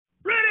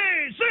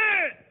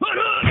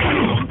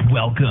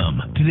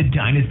Welcome to the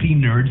Dynasty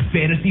Nerds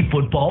Fantasy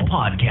Football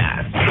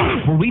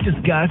Podcast, where we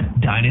discuss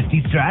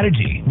Dynasty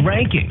strategy,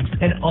 rankings,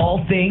 and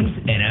all things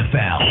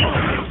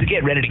NFL. So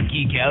get ready to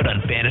geek out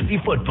on fantasy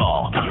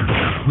football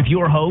with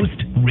your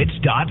host, Rich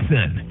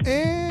Dotson.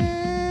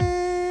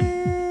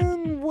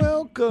 And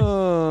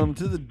welcome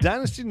to the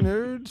Dynasty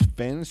Nerds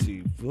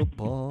Fantasy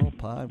Football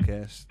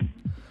Podcast.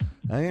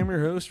 I am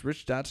your host,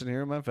 Rich Dotson,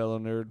 here with my fellow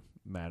nerd,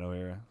 Matt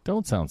O'Hara.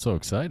 Don't sound so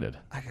excited.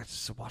 I got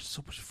to watch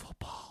so much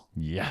football.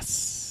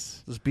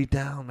 Yes. Let's beat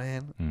down,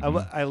 man. Mm-hmm.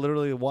 I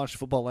literally watched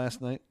football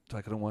last night, so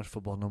I couldn't watch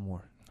football no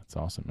more. That's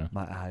awesome, man.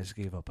 My eyes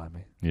gave up on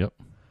me. Yep.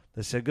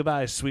 They said,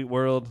 goodbye, sweet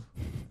world.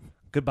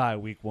 Goodbye,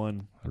 week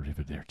one.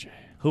 Arrivederci.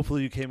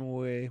 Hopefully you came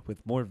away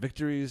with more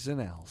victories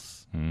than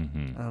L's.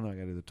 Mm-hmm. I don't know. I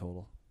got to do the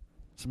total.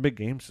 Some big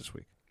games this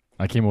week.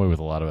 I came away with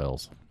a lot of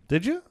L's.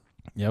 Did you?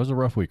 Yeah, it was a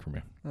rough week for me.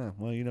 Oh,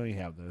 well, you know you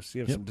have those.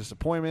 You have Yep. some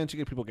disappointments. You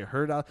get people get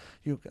hurt out.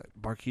 You got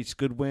Marquise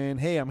Goodwin.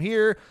 Hey, I'm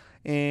here,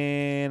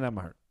 and I'm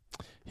hurt.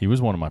 He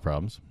was one of my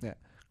problems. Yeah.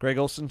 Greg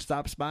Olsen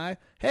stops by.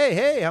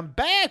 Hey, I'm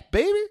back,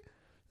 baby.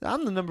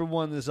 I'm the number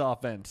one in this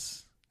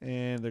offense.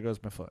 And there goes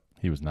my foot.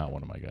 He was not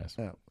one of my guys,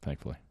 Oh.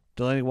 thankfully.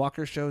 Delaney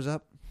Walker shows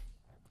up.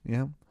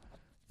 Yeah.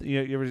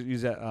 You ever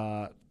use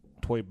that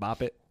toy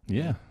Bop It?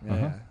 Yeah. Yeah.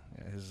 Uh-huh.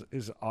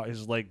 Yeah.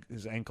 His leg,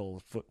 his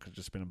ankle, foot could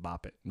just been a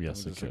Bop It.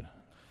 Yes, it could.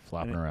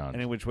 Flopping around.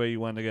 Any which way you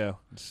wanted to go.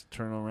 Just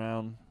turn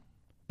around,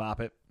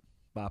 bop it.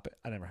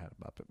 I never had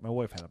a Bop It. My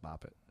wife had a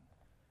Bop It.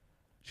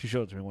 She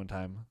showed it to me one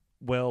time.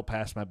 Well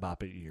past my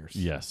Bop It years.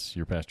 Yes,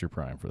 you're past your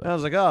prime for that. And I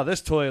was like, oh,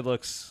 this toy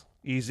looks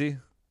easy.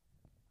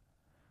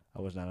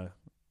 I was not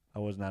a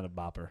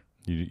bopper.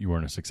 You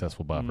weren't a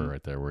successful bopper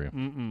right there, were you?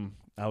 Mm-mm.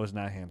 I was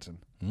not Hanson.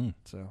 Mm.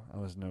 So I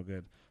was no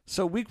good.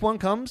 So week one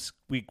comes,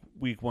 week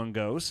one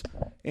goes.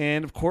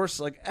 And, of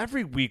course, like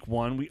every week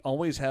one, we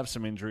always have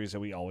some injuries that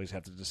we always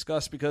have to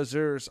discuss because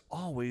there's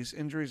always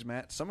injuries,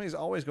 Matt. Somebody's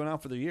always going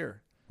out for the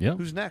year. Yep.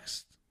 Who's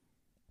next?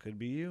 Could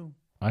be you.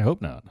 I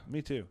hope not.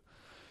 Me too.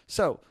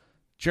 So,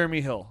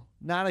 Jeremy Hill,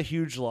 not a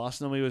huge loss.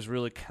 Nobody was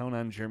really counting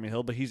on Jeremy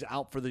Hill, but he's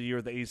out for the year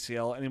with the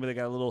ACL. Anybody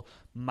got a little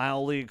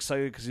mildly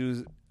excited because he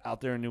was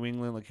out there in New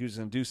England like he was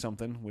going to do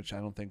something, which I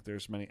don't think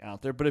there's many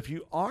out there. But if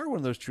you are one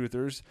of those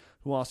truthers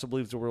who also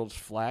believes the world's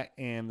flat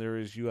and there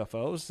is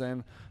UFOs,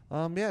 then,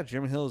 yeah,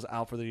 Jeremy Hill is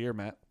out for the year,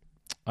 Matt.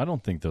 I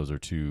don't think those are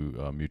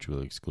two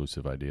mutually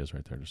exclusive ideas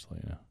right there, just to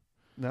let you know.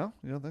 No?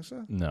 You don't think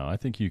so? No, I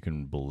think you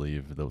can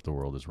believe that the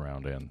world is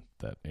round and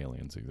that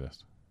aliens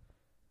exist.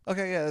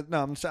 Okay, yeah.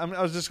 No,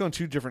 I was just going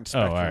two different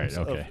spectrums. Oh,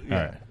 all right. Okay. Yeah.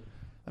 All right.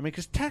 I mean,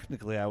 because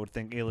technically I would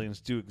think aliens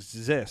do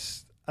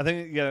exist. I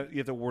think you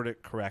have to word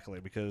it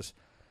correctly because,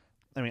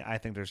 I mean, I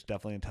think there's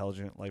definitely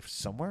intelligent life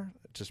somewhere.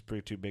 It's just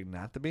pretty too big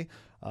not to be.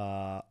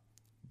 But,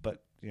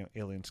 you know,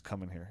 aliens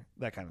come in here.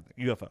 That kind of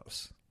thing.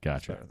 UFOs.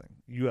 Gotcha. Sort of thing.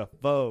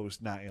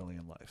 UFOs, not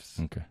alien lives.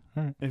 Okay.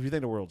 All right. And if you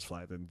think the world's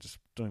flat, then just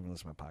don't even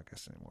listen to my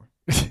podcast anymore.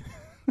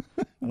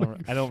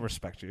 I don't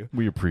respect you.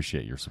 We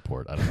appreciate your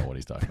support. I don't know what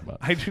he's talking about.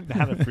 I do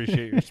not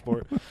appreciate your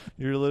support.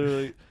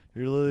 You're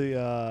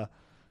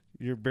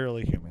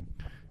barely human.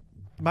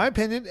 My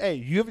opinion, hey,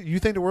 you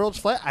think the world's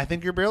flat? I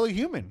think you're barely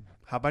human.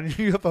 How about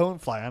your UFO and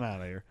fly on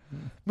out of here?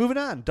 Moving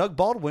on. Doug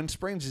Baldwin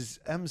sprains his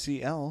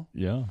MCL.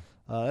 Yeah.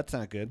 That's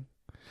not good.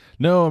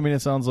 No, I mean,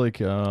 it sounds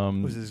like... It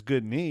was his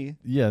good knee.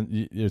 Yeah,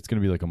 it's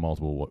going to be like a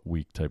multiple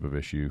week type of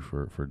issue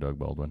for Doug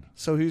Baldwin.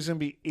 So he's going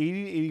to be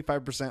 80 to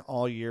 85%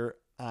 all year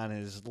on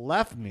his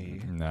left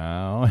knee.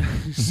 No.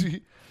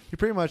 he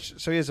pretty much...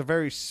 So he has a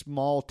very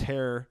small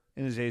tear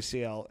in his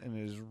ACL in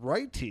his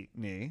right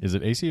knee. Is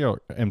it ACL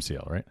or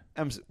MCL, right?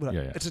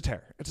 Yeah. It's a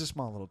tear. It's a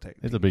small little tear.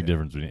 It's a big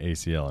difference between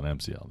ACL and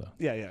MCL, though.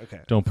 Yeah,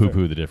 okay. Don't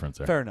poo-poo the difference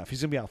there. Fair enough.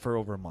 He's going to be out for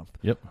over a month.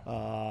 Yep.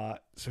 So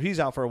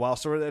he's out for a while.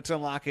 So it's going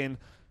to lock in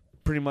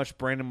pretty much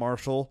Brandon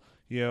Marshall.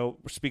 You know,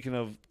 speaking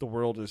of the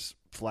world is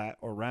flat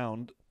or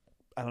round,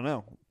 I don't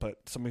know. But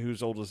somebody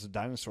who's old as a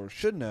dinosaur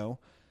should know.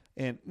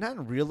 And not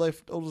in real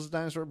life old as a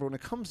dinosaur, but when it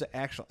comes to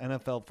actual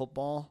NFL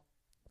football,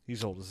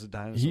 he's old as a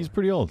dinosaur. He's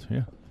pretty old,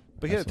 yeah.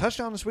 But he had a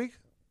touchdown this week.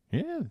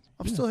 Yeah.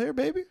 I'm still here,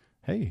 baby.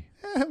 Hey.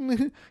 Yeah, I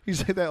mean,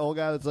 he's like that old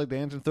guy that's like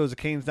dancing, throws the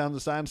canes down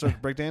the side and starts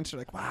breakdancing.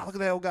 Like, wow, look at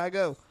that old guy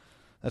go.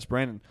 That's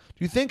Brandon.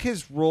 Do you think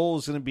his role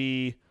is going to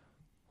be,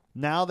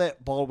 now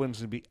that Baldwin's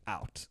going to be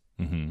out,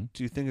 do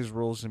you think his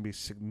role is going to be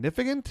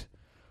significant?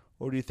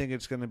 Or do you think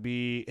it's going to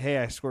be, hey,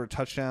 I scored a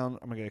touchdown,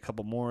 I'm going to get a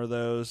couple more of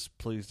those.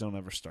 Please don't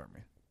ever start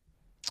me.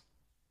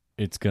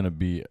 He's going to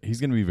be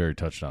very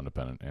touchdown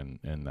dependent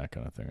and that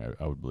kind of thing,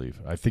 I would believe.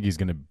 I think he's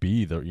going to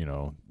be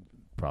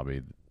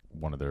probably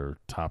one of their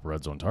top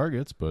red zone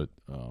targets, but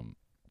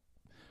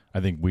I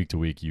think week to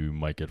week you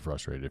might get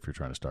frustrated if you're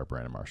trying to start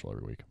Brandon Marshall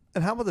every week.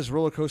 And how about this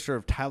roller coaster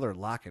of Tyler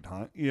Lockett,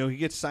 huh? You know, he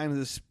gets signed to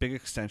this big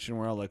extension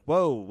where I'm like,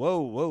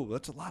 whoa,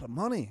 that's a lot of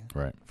money,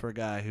 right, for a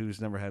guy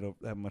who's never had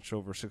that much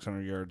over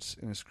 600 yards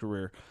in his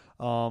career.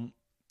 So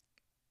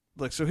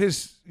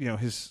his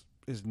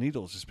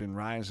needle's just been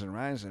rising and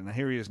rising. And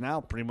here he is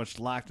now, pretty much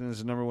locked in as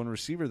the number one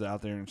receiver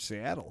out there in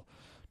Seattle.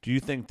 Do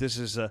you think this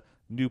is a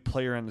new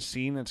player on the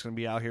scene that's going to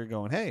be out here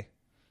going, hey?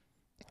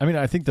 I mean,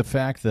 I think the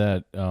fact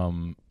that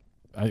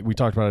we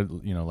talked about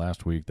it,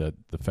 last week, that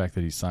the fact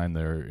that he signed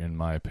there, in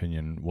my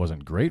opinion,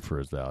 wasn't great for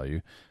his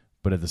value.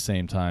 But at the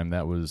same time,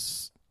 that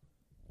was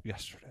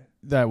yesterday.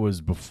 That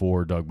was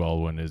before Doug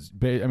Baldwin is.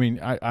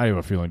 I have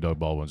a feeling Doug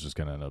Baldwin's just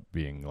going to end up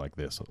being like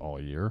this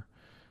all year,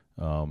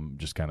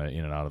 just kind of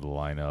in and out of the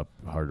lineup,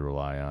 hard to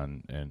rely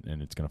on,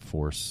 and it's going to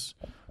force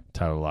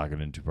Tyler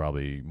Lockett into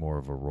probably more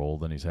of a role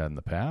than he's had in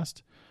the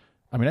past.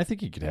 I mean, I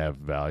think he could have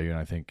value, and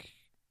I think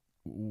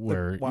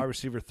where wide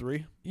receiver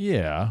 3.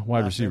 Yeah,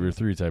 wide receiver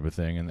 3 type of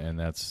thing, and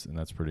that's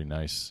pretty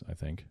nice, I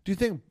think. Do you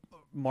think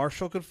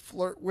Marshall could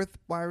flirt with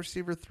wide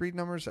receiver 3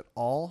 numbers at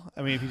all?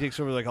 I mean, if he takes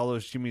over like all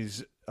those Jimmy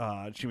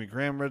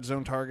Graham red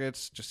zone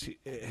targets, just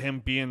him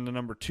being the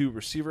number 2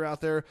 receiver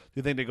out there, do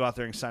you think they go out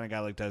there and sign a guy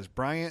like Dez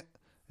Bryant?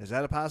 Is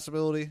that a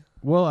possibility?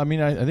 Well, I mean,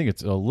 I think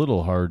it's a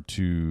little hard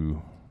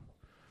to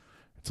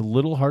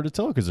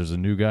tell because there's a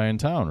new guy in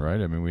town,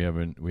 right? I mean, we have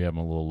him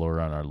a little lower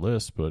on our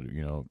list, but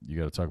you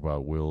got to talk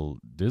about Will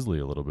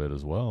Disley a little bit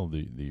as well,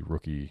 the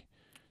rookie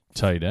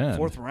tight end,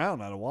 4th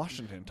round out of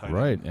Washington, tight end.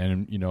 Right?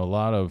 And a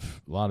lot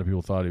of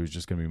people thought he was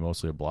just going to be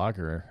mostly a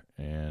blocker,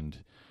 and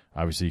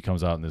obviously he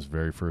comes out in this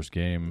very first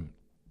game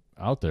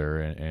out there,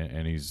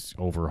 and he's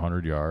over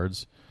 100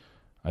 yards.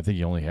 I think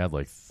he only had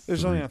like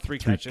three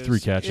catches.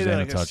 Three catches and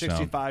like a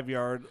touchdown.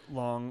 65-yard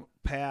long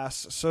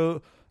pass.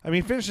 So, I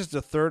mean, he finishes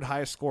the 3rd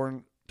highest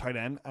scoring tight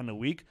end on the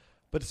week,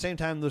 but at the same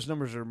time, those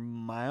numbers are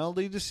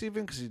mildly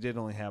deceiving because he did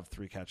only have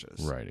 3 catches.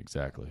 Right,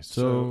 exactly.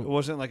 So it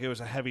wasn't like it was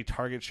a heavy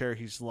target share.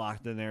 He's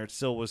locked in there. It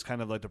still was kind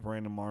of like the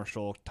Brandon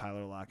Marshall,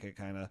 Tyler Lockett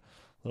kind of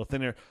little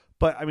thing there.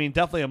 But, I mean,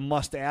 definitely a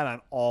must-add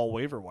on all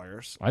waiver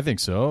wires. I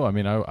think so. I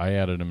mean, I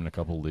added him in a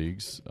couple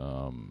leagues.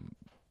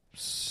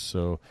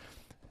 So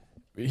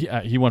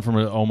he went from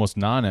an almost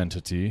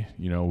non-entity.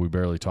 We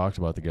barely talked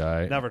about the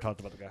guy. Never talked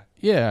about the guy.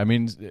 Yeah, I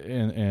mean,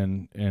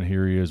 and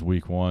here he is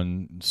week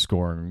 1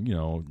 scoring,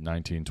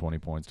 19, 20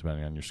 points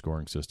depending on your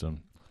scoring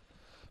system.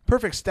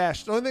 Perfect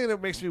stash. The only thing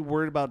that makes me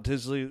worried about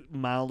Disley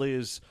mildly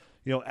is,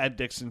 Ed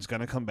Dixon's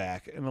going to come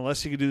back. And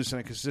unless he can do this on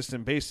a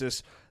consistent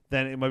basis,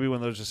 then it might be one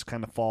of those just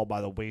kind of fall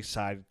by the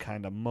wayside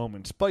kind of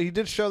moments. But he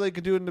did show they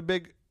could do it in the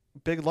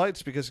big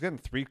lights because, again,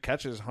 3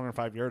 catches,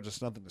 105 yards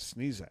is nothing to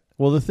sneeze at.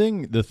 Well, the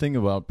thing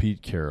about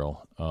Pete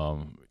Carroll,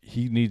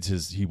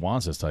 he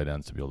wants his tight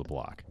ends to be able to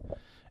block.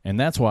 And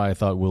that's why I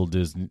thought Will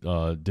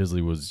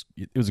Disley was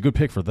a good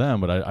pick for them,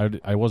 but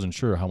I wasn't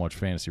sure how much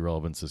fantasy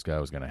relevance this guy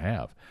was going to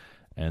have.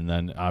 And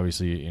then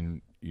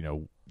obviously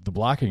the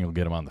blocking will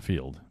get him on the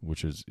field,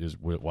 which is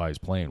why he's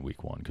playing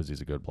week 1 because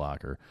he's a good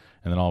blocker.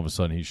 And then all of a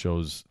sudden he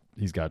shows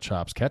he's got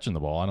chops catching the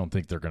ball. I don't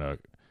think they're going to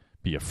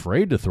be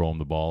afraid to throw him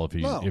the ball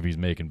if he's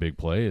making big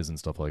plays and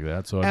stuff like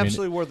that. So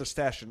absolutely worth the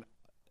stash in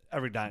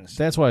every dynasty.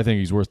 That's why I think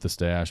he's worth the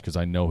stash because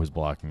I know his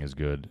blocking is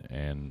good,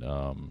 and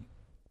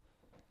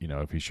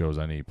if he shows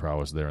any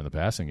prowess there in the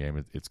passing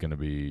game, it's going to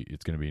be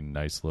a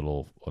nice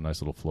little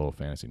flow of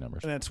fantasy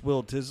numbers. And that's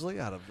Will Disley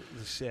out of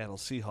the Seattle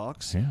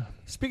Seahawks. Yeah.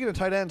 Speaking of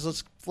tight ends,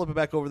 let's flip it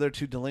back over there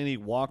to Delaney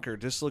Walker.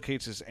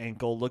 Dislocates his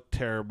ankle, looked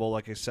terrible.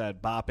 Like I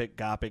said, bop it,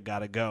 gop it,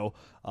 gotta go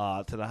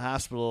to the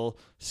hospital.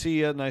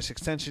 See ya, nice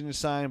extension you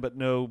signed, but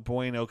no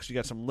bueno because you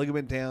got some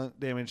ligament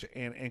damage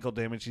and ankle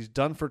damage. He's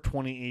done for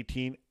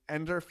 2018.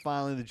 Enter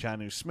finally the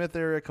Jonnu Smith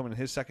area coming in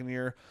his second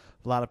year.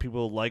 A lot of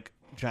people like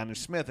Jonnu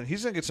Smith, and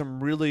he's going to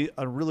get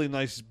a really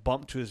nice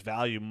bump to his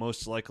value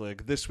most likely.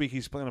 Like this week,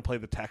 he's going to play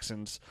the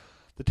Texans.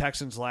 The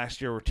Texans last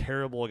year were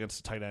terrible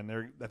against the tight end.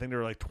 I think they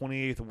were like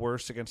 28th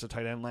worst against the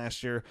tight end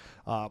last year.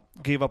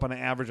 Gave up on an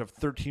average of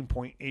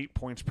 13.8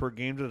 points per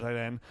game to the tight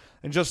end.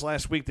 And just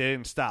last week, they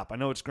didn't stop. I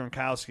know it's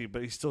Gronkowski,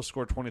 but he still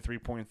scored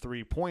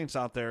 23.3 points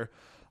out there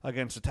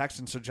against the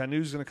Texans. So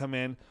Jonnu's going to come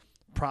in.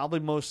 Probably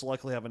most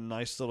likely have a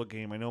nice little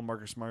game. I know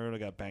Marcus Mariota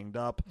got banged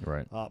up.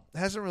 Right.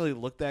 Hasn't really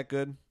looked that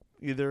good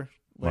either.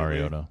 Lately.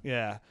 Mariota.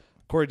 Yeah.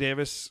 Corey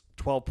Davis,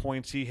 12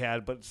 points he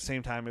had, but at the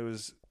same time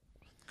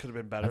could have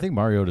been better. I think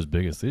Mariota's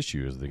biggest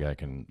issue is the guy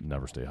can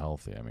never stay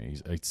healthy. I mean,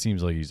 it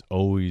seems like he's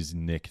always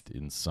nicked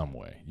in some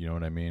way. You know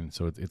what I mean?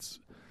 So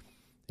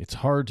it's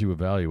hard to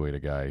evaluate a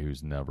guy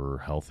who's never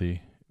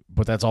healthy,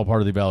 but that's all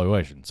part of the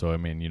evaluation. So I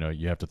mean,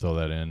 you have to throw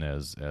that in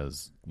as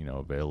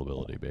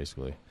availability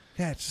basically.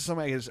 Yeah, it's just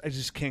something I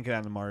just can't get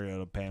on the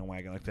Mariota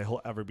bandwagon. Like that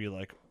he'll ever be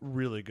like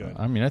really good.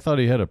 I mean, I thought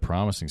he had a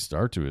promising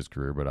start to his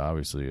career, but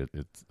obviously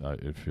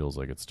it feels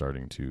like it's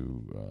starting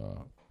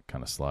to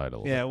kind of slide a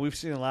little. Yeah, we've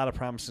seen a lot of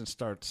promising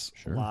starts,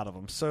 sure. A lot of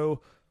them.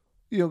 So,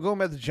 going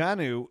back to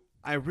Jonnu,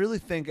 I really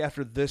think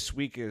after this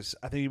week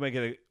I think you might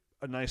get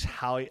a nice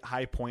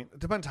high point. It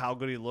depends how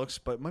good he looks,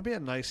 but it might be a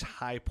nice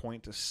high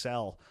point to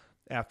sell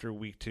after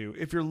week 2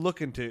 if you're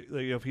looking to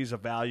if he's a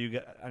value.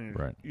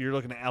 Right. You're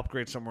looking to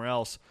upgrade somewhere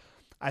else.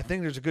 I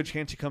think there's a good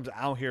chance he comes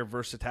out here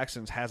versus the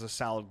Texans, has a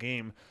solid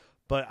game,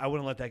 but I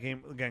wouldn't let that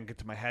game, again, get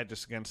to my head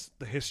just against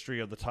the history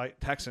of the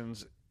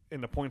Texans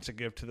and the points they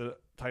give to the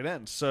tight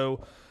ends.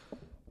 So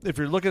if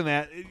you're looking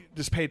at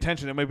just pay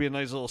attention. It might be a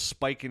nice little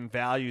spike in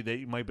value that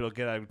you might be able to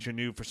get out of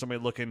Jonnu for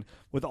somebody looking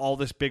with all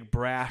this big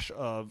brash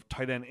of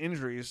tight end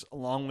injuries,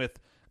 along with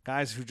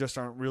guys who just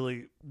aren't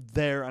really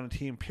there on a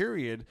team,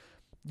 period.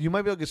 you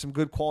might be able to get some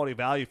good quality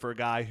value for a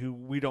guy who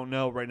we don't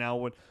know right now.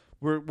 When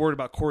we're worried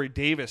about Corey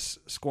Davis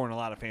scoring a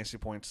lot of fantasy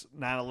points,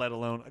 not let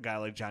alone a guy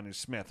like Jonnu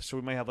Smith. So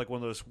we might have like one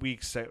of those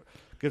weeks that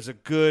gives a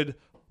good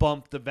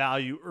bump to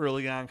value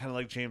early on, kind of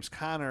like James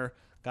Conner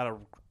got a,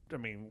 I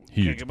mean,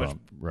 huge can't get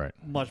bump, right?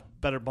 Much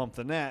better bump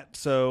than that.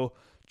 So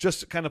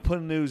just kind of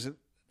putting news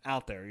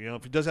out there. You know,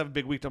 if he does have a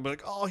big week, don't be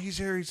like, oh, he's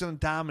here, he's going to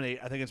dominate.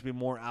 I think it's going to be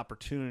more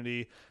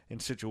opportunity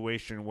and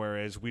situation,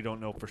 whereas we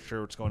don't know for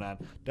sure what's going on.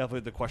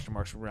 Definitely the question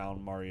marks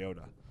around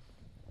Mariota.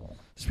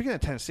 Speaking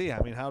of Tennessee,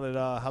 I mean, how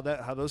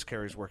those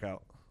carries work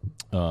out?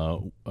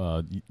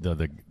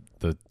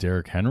 The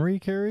Derrick Henry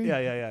carry?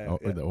 Yeah.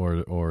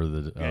 Or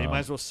the you might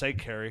as well say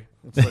carry.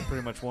 It's like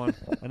pretty much one.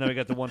 I know he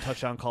got the one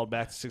touchdown called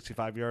back to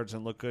 65 yards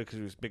and looked good because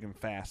he was big and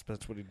fast, but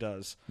that's what he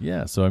does.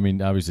 Yeah, so I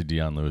mean, obviously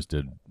Deion Lewis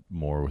did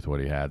more with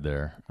what he had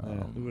there.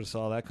 Who would have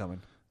saw that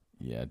coming?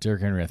 Yeah,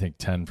 Derrick Henry, I think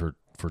 10 for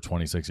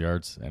 26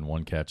 yards and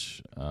one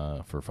catch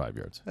for 5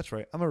 yards. That's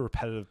right. I'm a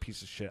repetitive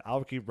piece of shit.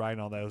 I'll keep writing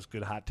all those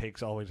good hot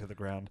takes all the way to the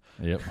ground.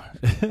 Yep.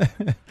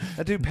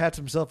 That dude pats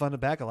himself on the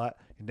back a lot.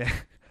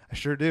 I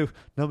sure do.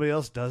 Nobody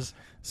else does.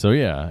 So,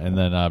 yeah, and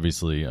then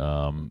obviously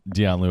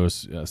Deion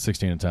Lewis,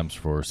 16 attempts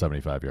for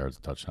 75 yards,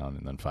 a touchdown,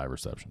 and then 5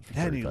 receptions for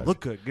 35. And he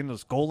looked good, getting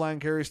those goal line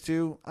carries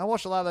too. I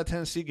watched a lot of that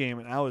Tennessee game,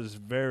 and I was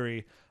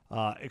very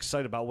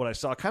excited about what I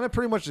saw. Kind of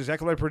pretty much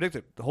exactly what I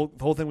predicted. The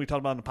whole thing we talked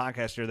about in the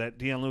podcast here, that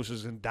Deion Lewis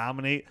was going to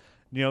dominate,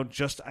 you know,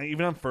 just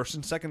even on first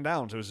and second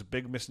downs. It was a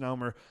big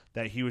misnomer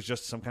that he was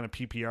just some kind of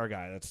PPR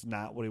guy. That's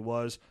not what he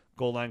was.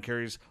 Goal line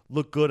carries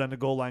look good on the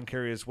goal line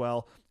carry as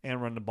well,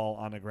 and run the ball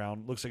on the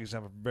ground. Looks like he's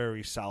going to have a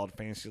very solid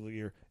fantasy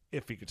year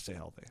if he could stay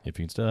healthy. If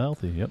he can stay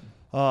healthy, yep.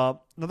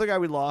 Another guy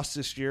we lost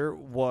this year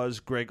was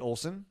Greg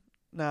Olsen.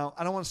 Now,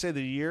 I don't want to say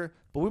the year,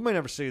 but we might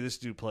never see this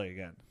dude play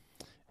again.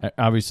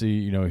 Obviously,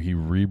 you know, he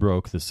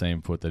rebroke the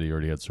same foot that he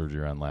already had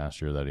surgery on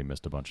last year that he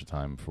missed a bunch of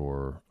time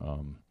for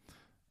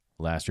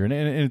last year. And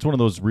it's one of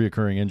those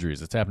reoccurring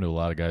injuries. It's happened to a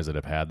lot of guys that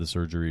have had the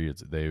surgery.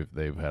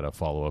 They've had a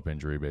follow-up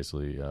injury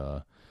basically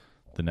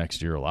the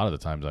next year a lot of the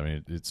times. I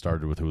mean, it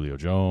started with Julio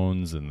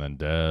Jones and then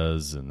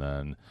Dez and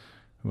then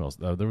who else?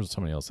 There was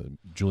somebody else.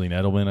 Julian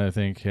Edelman, I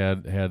think,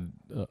 had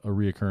a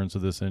reoccurrence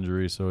of this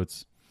injury. So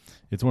it's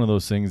one of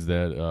those things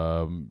that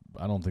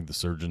I don't think the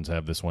surgeons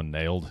have this one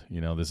nailed. You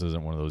know, this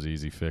isn't one of those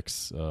easy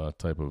fix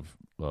type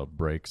of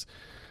breaks.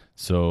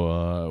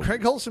 So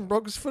Craig Olsen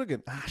broke his foot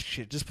again.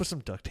 Shit, just put some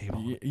duct tape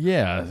on.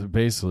 Yeah,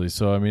 basically.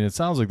 So, I mean, it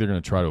sounds like they're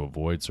going to try to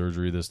avoid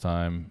surgery this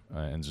time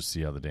and just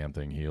see how the damn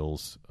thing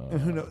heals. And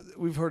who knows?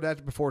 We've heard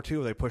that before,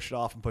 too. They push it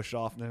off and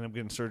then end up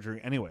getting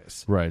surgery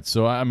anyways. Right.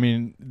 So, I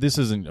mean, this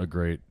isn't a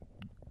great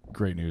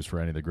news for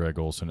any of the Greg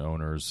Olsen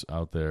owners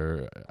out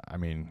there. I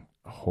mean,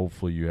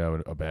 hopefully you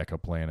have a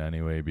backup plan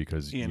anyway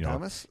because Ian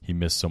Thomas? He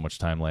missed so much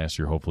time last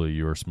year. Hopefully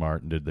you were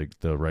smart and did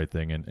the right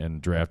thing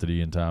and drafted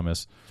Ian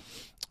Thomas.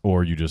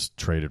 Or you just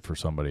traded for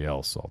somebody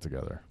else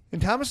altogether.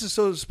 And Thomas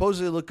has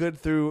supposedly looked good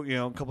through, you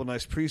know, a couple of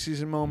nice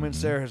preseason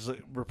moments there. Has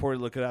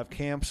reported look good out of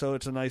camp. So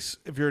it's a nice,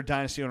 if you're a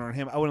dynasty owner on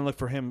him, I wouldn't look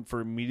for him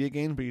for immediate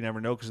gain, but you never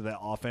know because of that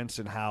offense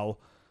and how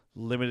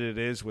limited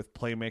it is with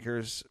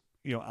playmakers,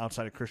 you know,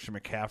 outside of Christian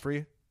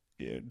McCaffrey.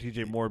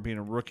 DJ Moore being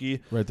a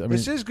rookie. Right. I mean,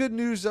 this is good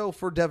news, though,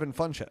 for Devin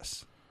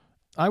Funchess.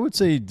 I would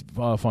say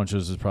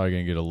Funchess is probably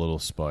going to get a little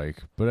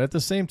spike, but at the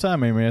same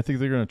time, I mean, I think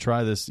they're going to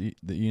try the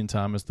Ian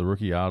Thomas, the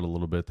rookie, out a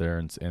little bit there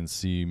and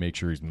see, make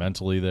sure he's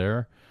mentally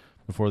there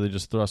before they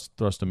just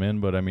thrust him in.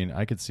 But I mean,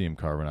 I could see him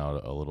carving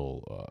out a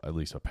little, at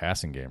least a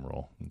passing game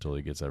role until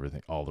he gets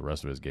all the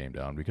rest of his game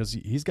down because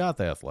he's got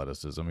the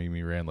athleticism. I mean,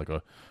 he ran like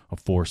a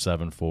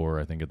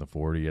 4.74, I think, at the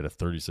 40. He had a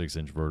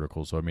 36-inch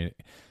vertical. So I mean,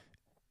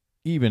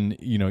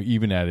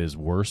 even at his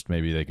worst,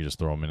 maybe they could just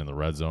throw him in the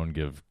red zone,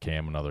 give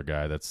Cam another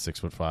guy that's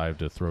 6'5"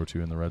 to throw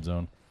to in the red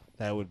zone.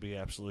 That would be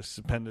absolutely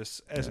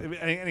stupendous.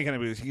 Any kind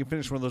of moves. He can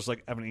finish one of those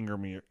like Evan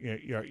Ingram,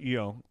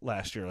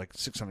 last year, like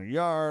 600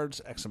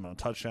 yards, X amount of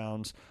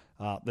touchdowns.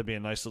 That'd be a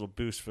nice little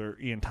boost for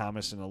Ian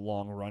Thomas in the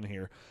long run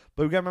here.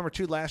 But we got to remember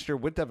too, last year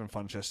with Devin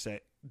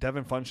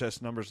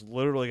Funchess numbers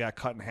literally got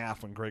cut in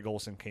half when Greg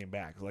Olsen came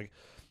back. Like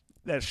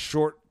that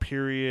short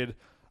period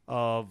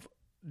of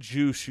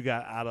juice you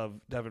got out of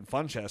Devin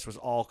Funchess was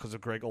all because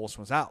of Greg Olsen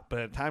was out.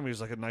 But at the time, he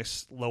was like a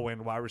nice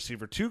low-end wide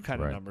receiver 2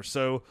 kind of number.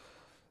 So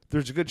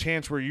there's a good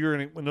chance where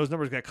when those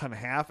numbers got cut in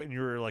half and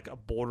you're like a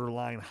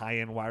borderline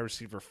high-end wide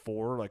receiver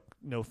 4, like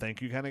no thank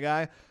you kind of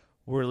guy,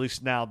 where at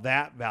least now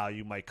that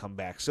value might come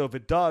back. So if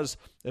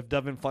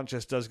Devin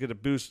Funchess does get a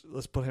boost,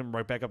 let's put him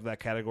right back up in that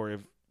category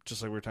of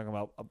just like we were talking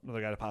about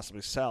another guy to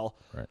possibly sell.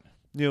 Right.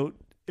 You know,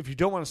 if you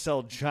don't want to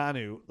sell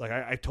Jonnu, like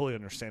I totally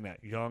understand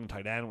that. Young,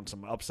 tight end with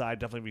some upside.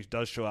 Definitely if he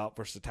does show out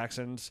versus the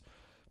Texans.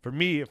 For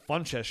me, if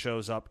Funchess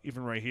shows up,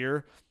 even right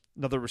here,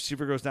 another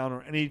receiver goes down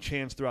or any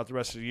chance throughout the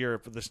rest of the year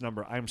for this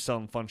number, I'm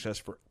selling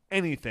Funchess for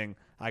anything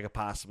I could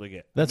possibly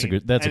get. That's a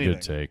good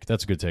take.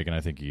 That's a good take, and I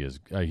think he is.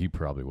 He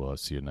probably will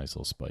see a nice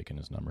little spike in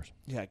his numbers.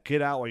 Yeah,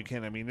 get out while you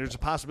can. I mean, there's a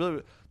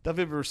possibility.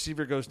 Definitely if a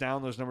receiver goes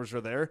down, those numbers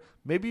are there.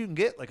 Maybe you can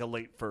get like a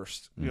late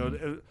first. You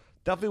know,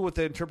 definitely with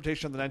the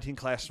interpretation of the 19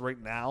 class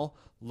right now,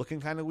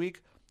 looking kind of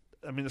weak,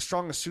 I mean, the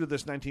strongest suit of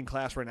this 19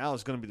 class right now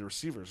is going to be the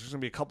receivers. There's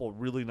going to be a couple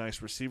of really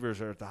nice receivers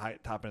that are at the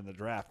top end of the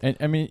draft. And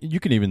I mean, you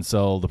can even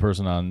sell the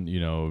person on,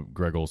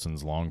 Greg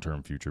Olson's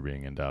long-term future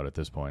being in doubt at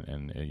this point,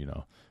 and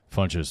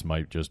Funchess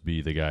might just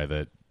be the guy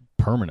that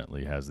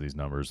permanently has these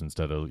numbers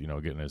instead of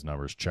getting his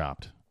numbers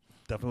chopped.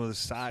 Definitely with his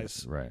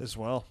size right. as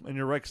well. And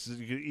you're right, because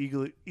you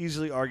could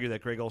easily argue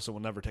that Greg Olson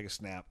will never take a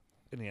snap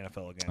in the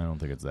NFL again. I don't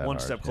think it's that One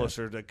hard, step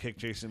closer to kick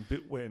Jason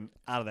Witten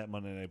out of that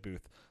Monday Night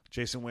booth.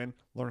 Jason Witten,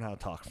 learn how to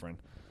talk, friend.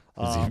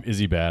 Is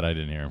he bad? I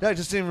didn't hear him. Yeah, I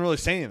just didn't even really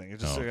say anything.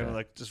 It's just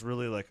just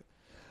really like,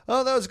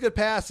 oh, that was a good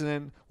pass. And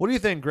then, what do you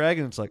think, Greg?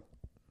 And it's like,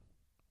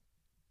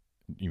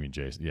 you mean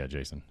Jason? Yeah,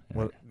 Jason.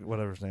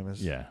 Whatever his name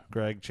is. Yeah,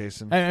 Greg,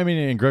 Jason. I mean,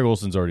 and Greg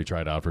Olson's already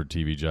tried out for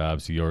TV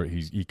jobs.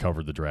 He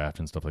covered the draft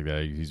and stuff like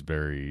that. He's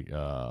very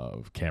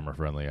camera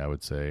friendly, I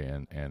would say,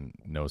 and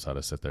knows how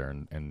to sit there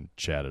and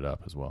chat it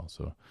up as well.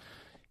 So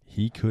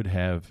he could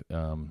have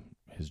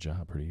his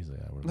job pretty easily.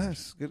 I would.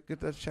 Nice,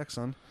 get that check,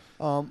 son.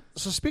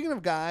 So speaking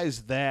of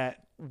guys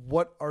that,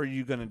 what are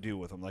you going to do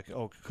with them? Like,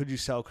 could you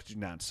sell? Could you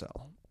not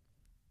sell?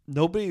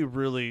 Nobody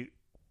really,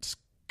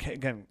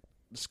 again,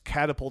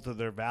 catapulted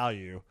their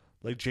value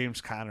like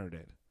James Conner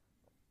did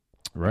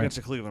against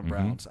the Cleveland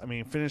Browns. I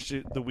mean, finished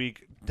the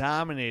week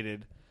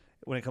dominated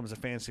when it comes to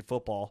fantasy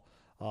football.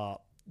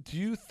 Do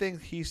you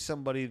think he's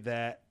somebody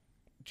that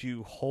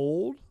you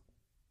hold,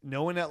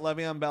 knowing that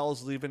Le'Veon Bell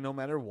is leaving no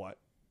matter what?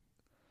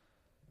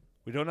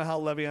 We don't know how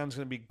Le'Veon's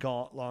going to be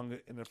gone long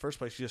in the first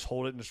place. You just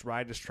hold it and just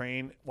ride this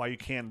train while you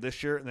can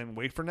this year and then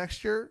wait for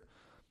next year?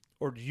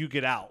 Or do you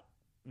get out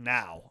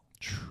now?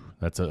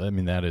 That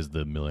is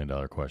the $1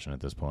 million question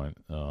at this point.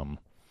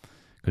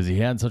 Because he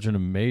had such an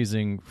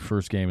amazing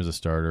first game as a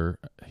starter.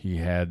 He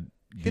had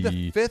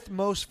the fifth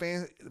most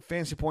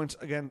fantasy points,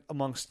 again,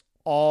 amongst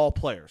all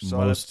players.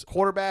 So that's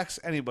quarterbacks,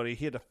 anybody.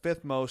 He had the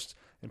fifth most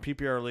in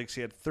PPR leagues.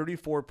 He had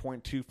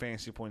 34.2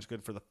 fantasy points,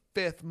 good for the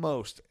fifth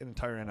most in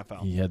entire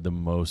NFL. He had the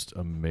most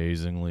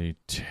amazingly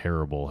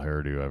terrible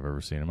hairdo I've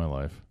ever seen in my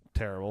life.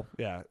 Terrible.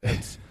 Yeah.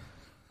 It's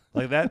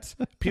like that's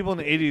people in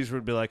the 80s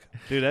would be like,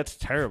 dude, that's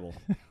terrible.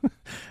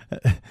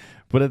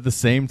 But at the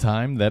same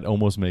time, that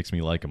almost makes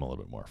me like him a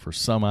little bit more. For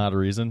some odd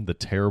reason, the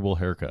terrible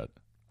haircut,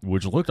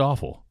 which looked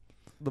awful,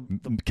 the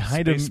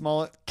kind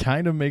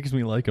of makes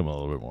me like him a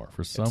little bit more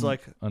for some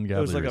ungodly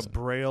It was like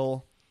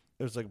reason.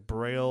 It was like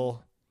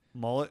Braille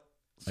mullet.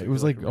 So it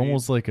was like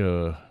almost like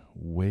a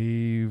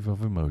wave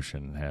of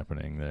emotion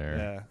happening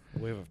there.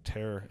 Yeah, wave of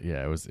terror.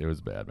 Yeah, it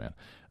was bad, man.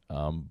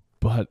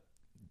 But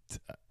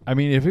I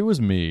mean, if it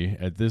was me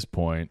at this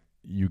point,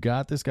 you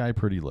got this guy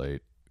pretty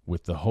late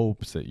with the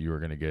hopes that you were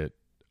going to get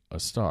a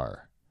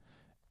star,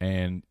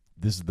 and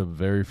this is the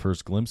very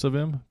first glimpse of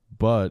him.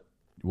 But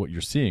what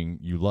you're seeing,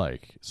 you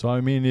like. So I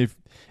mean, if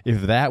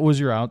that was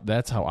your out,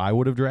 that's how I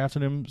would have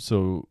drafted him.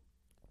 So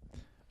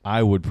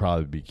I would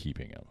probably be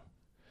keeping him.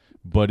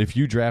 But if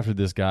you drafted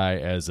this guy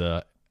as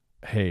a,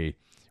 hey,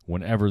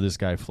 whenever this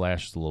guy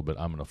flashes a little bit,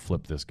 I'm going to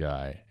flip this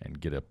guy and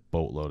get a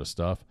boatload of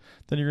stuff,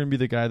 then you're going to be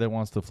the guy that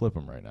wants to flip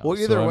him right now. Well,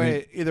 either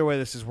way,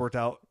 this has worked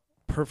out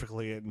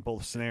perfectly in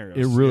both scenarios.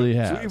 It really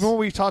has. So even when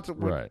we talked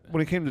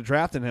when it came to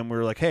drafting him, we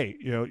were like, hey,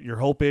 your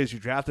hope is you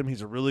draft him.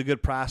 He's a really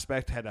good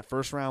prospect, had that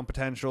first round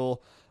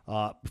potential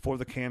before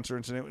the cancer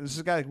incident. This is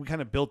a guy we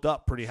kind of built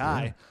up pretty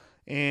high,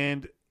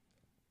 and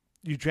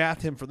you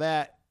draft him for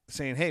that,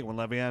 saying, hey, when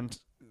Le'Veon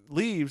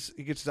leaves,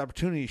 he gets his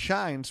opportunity, he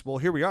shines. Well,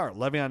 here we are.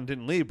 Le'Veon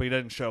didn't leave, but he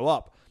doesn't show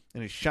up,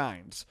 and he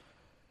shines.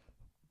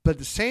 But at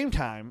the same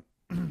time,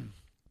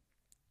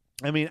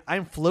 I mean,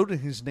 I'm floating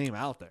his name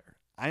out there.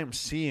 I am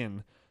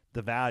seeing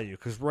the value,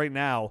 because right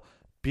now,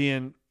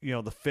 being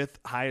the fifth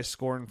highest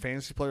scoring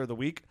fantasy player of the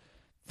week,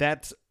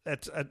 that's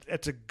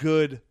a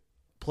good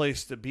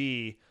place to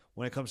be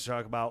when it comes to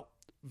talk about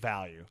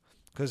value.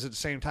 Because at the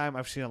same time,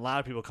 I've seen a lot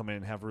of people come in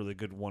and have really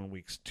good 1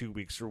 week, 2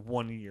 weeks, or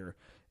 1 year.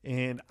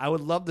 And I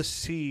would love to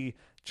see,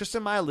 just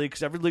in my league,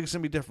 because every league is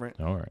going to be different,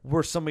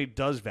 where somebody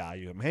does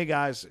value him. Hey,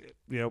 guys,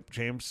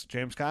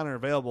 James Conner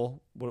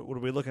available. What are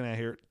we looking at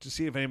here? To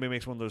see if anybody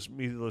makes one of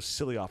those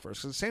silly offers.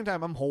 Because at the same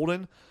time, I'm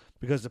holding,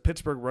 because the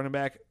Pittsburgh running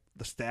back,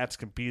 the stats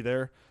can be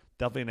there.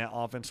 Definitely in that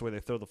offense, the way they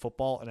throw the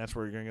football, and that's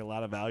where you're going to get a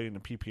lot of value in the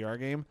PPR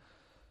game.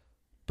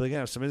 But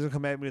again, if somebody's going to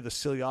come at me with a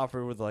silly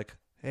offer with like,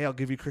 hey, I'll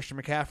give you Christian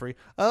McCaffrey.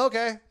 Oh,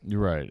 okay. You're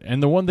right.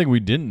 And the one thing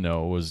we didn't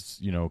know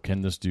was,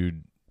 can this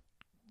dude,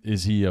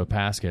 is he a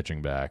pass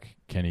catching back?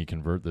 Can he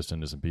convert this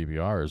into some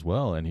PPR as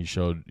well? And he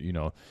showed,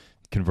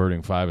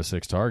 converting 5 or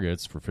 6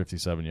 targets for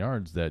 57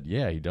 yards that,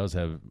 he does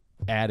have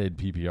added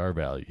PPR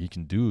value. He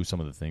can do some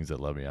of the things that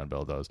Le'Veon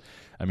Bell does.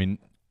 I mean,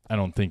 I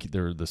don't think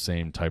they're the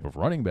same type of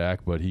running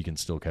back, but he can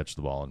still catch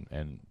the ball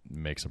and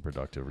make some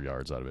productive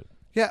yards out of it.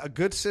 Yeah, a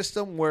good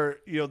system where,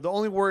 the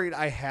only worry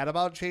I had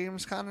about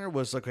James Conner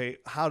was, okay,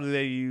 how do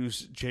they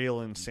use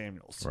Jalen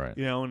Samuels? Right.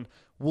 And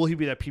will he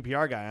be that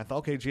PPR guy? And I thought,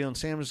 okay, Jalen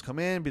Samuels come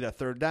in, be that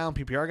third down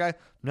PPR guy.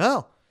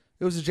 No,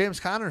 it was a James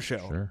Conner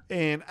show. Sure.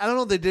 And I don't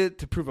know if they did it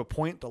to prove a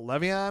point to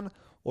Le'Veon,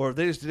 or if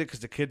they just did it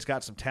because the kid's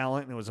got some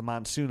talent and it was a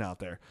monsoon out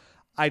there.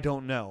 I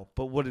don't know.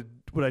 But what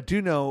I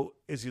do know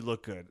is he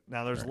looked good.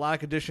 Now, there's a lot of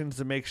conditions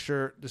to make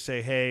sure to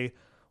say, hey,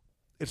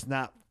 it's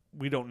not.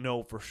 We don't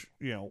know for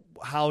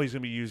how he's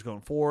going to be used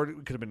going forward. It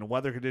could have been the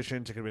weather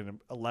conditions. It could have been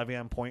a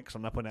Le'Veon point because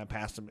I'm not putting that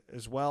past him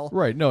as well.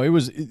 Right. No, it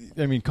was.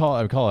 I mean, call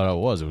it how it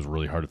was. It was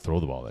really hard to throw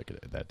the ball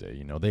that day.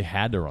 You know, they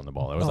had to run the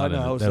ball. That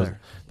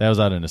was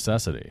out of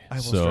necessity.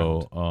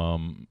 So,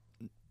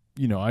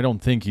 you know, I don't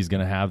think he's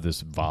going to have this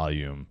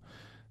volume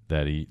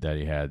that he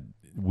had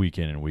week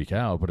in and week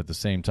out. But at the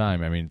same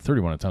time, I mean,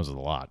 31 attempts is a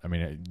lot. I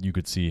mean, you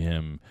could see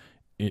him.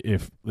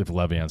 If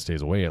Le'Veon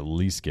stays away, at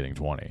least getting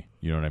 20.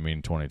 You know what I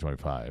mean? 20,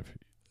 25.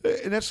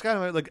 And that's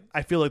kind of like,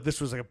 I feel like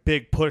this was like a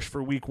big push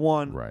for week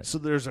one. Right. So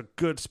there's a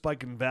good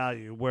spike in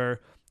value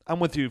where I'm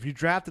with you. If you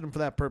drafted him for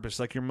that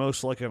purpose, like you're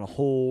most likely going to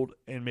hold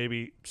and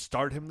maybe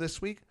start him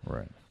this week.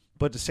 Right.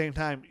 But at the same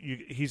time,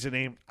 he's a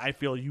name I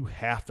feel you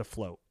have to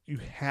float. You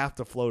have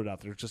to float it out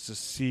there just to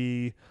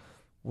see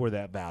where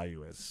that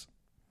value is.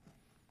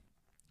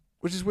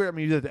 Which is weird. I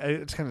mean,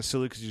 it's kind of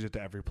silly because you do it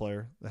to every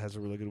player that has a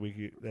really good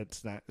week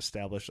that's not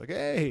established. Like,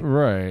 hey,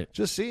 right,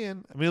 just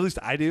seeing. I mean, at least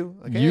I do.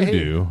 Like, you hey.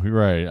 do,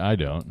 right? I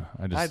don't.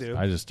 I do.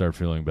 I just start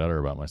feeling better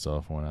about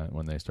myself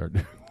when they start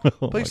doing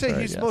well. But you say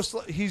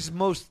he's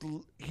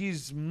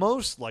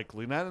most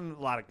likely, not in a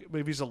lot of,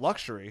 but if he's a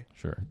luxury,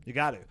 sure, you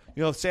got it.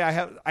 You know, say I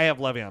have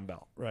Le'Veon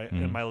Bell right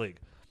in my league.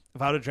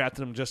 If I would have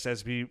drafted him just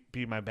as be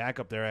my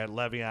backup there, I had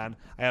Le'Veon,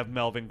 I have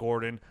Melvin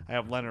Gordon, I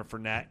have Leonard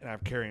Fournette, and I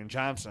have Kerryon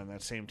Johnson on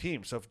that same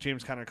team. So if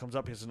James Conner comes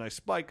up, he has a nice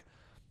spike,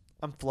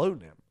 I'm floating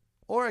him.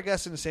 Or I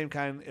guess in the same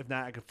kind, if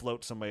not, I could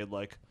float somebody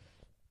like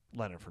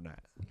Leonard Fournette,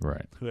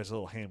 right, who has a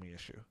little hammy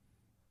issue.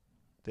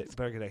 They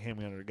better get that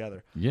hammy under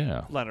together.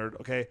 Yeah, Leonard.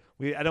 Okay,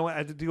 I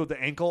had to deal with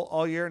the ankle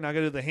all year. Now I got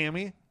to do the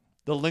hammy,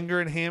 the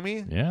lingering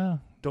hammy. Yeah,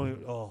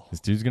 this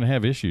dude's gonna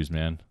have issues,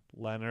 man.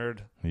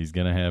 Leonard. He's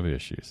going to have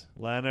issues.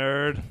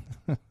 Leonard.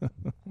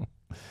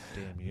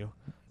 Damn you.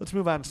 Let's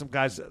move on to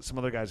some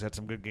other guys that had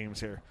some good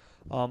games here.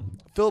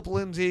 Philip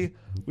Lindsay,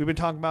 we've been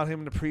talking about him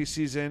in the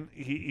preseason.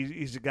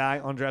 He's a guy,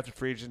 undrafted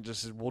free agent,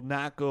 just will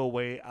not go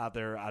away out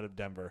of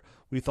Denver.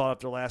 We thought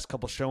after the last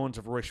couple showings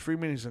of Royce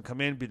Freeman, he's going to come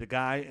in, be the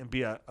guy, and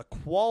be a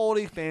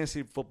quality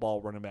fantasy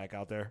football running back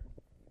out there.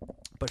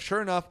 But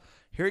sure enough,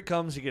 here he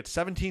comes. He gets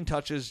 17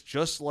 touches,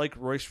 just like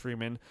Royce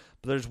Freeman.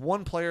 But there's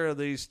one player of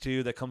these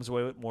two that comes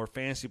away with more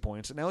fantasy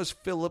points, and that was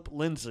Philip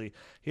Lindsay.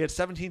 He had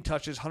 17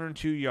 touches,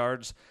 102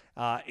 yards,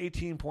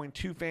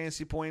 18.2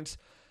 fantasy points.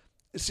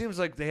 It seems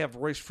like they have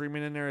Royce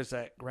Freeman in there as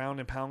that ground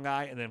and pound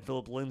guy, and then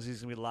Philip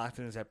Lindsay's going to be locked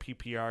in as that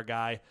PPR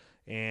guy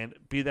and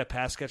be that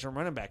pass catcher and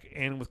running back.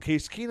 And with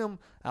Case Keenum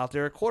out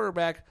there at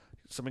quarterback,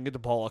 somebody get the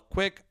ball up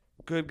quick.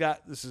 Good guy.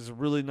 This is a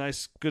really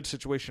nice, good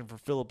situation for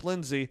Philip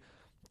Lindsay.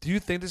 Do you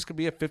think this could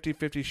be a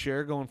 50-50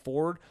 share going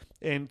forward?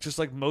 And just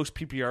like most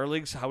PPR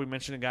leagues, how we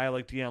mentioned a guy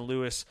like Deion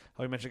Lewis,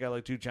 how we mentioned a guy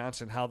like Duke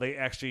Johnson, how they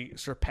actually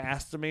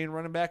surpassed the main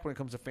running back when it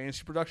comes to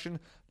fantasy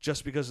production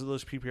just because of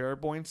those PPR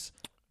points?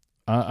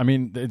 I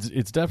mean,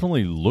 it's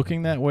definitely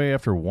looking that way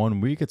after 1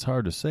 week. It's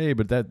hard to say,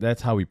 but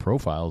that's how he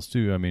profiles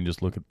too. I mean,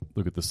 just look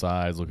at the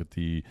size, look at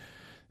the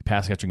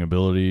pass catching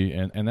ability,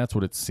 and that's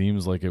what it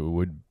seems like it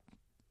would.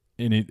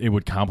 And it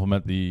would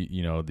complement the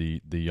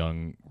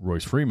young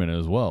Royce Freeman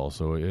as well.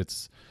 So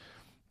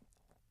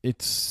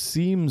it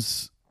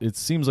seems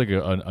like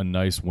a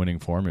nice winning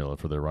formula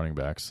for their running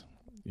backs.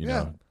 You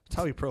know? That's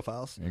how he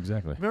profiles.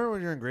 Exactly. Remember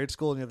when you're in grade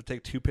school and you have to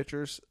take two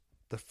pictures,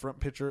 the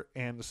front picture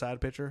and the side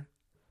picture?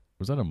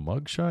 Was that a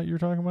mug shot you're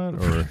talking about?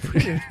 Or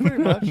pretty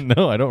much.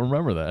 No, I don't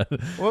remember that.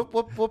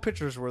 What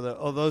pictures were the?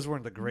 Oh, those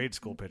weren't the grade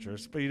school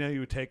pictures. But you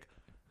would take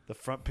the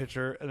front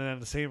picture and then on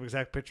the same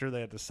exact picture they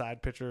had the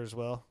side picture as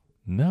well.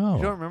 No.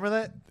 You don't remember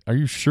that? Are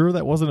you sure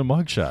that wasn't a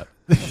mugshot?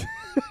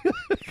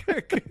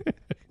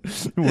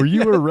 Were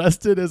you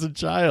arrested as a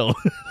child?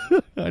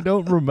 I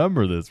don't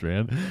remember this,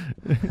 man.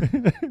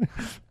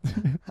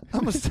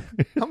 I'm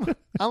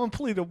a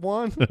plead a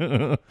 1,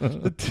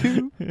 the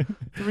 2,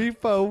 3,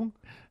 4,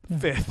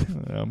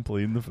 5th. I'm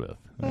pleading the 5th.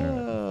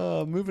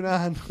 Right. Moving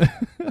on.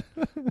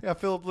 Yeah,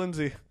 Philip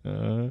Lindsay.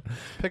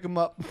 Pick him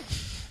up.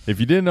 If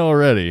you didn't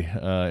already,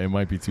 it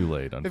might be too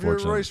late, unfortunately.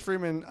 If you're a Royce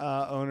Freeman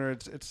owner,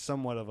 it's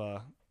somewhat of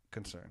a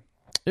concern.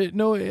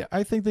 No,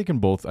 I think they can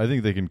both. I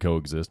think they can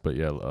coexist, but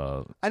yeah.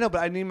 I know,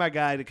 but I need my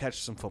guy to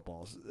catch some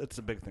footballs. That's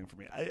a big thing for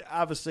me.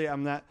 Obviously,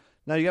 I'm not.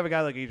 Now, you have a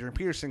guy like Adrian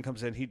Peterson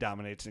comes in, he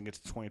dominates and gets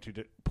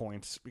 22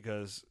 points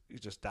because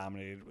he's just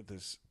dominated with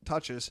his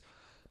touches.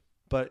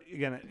 But,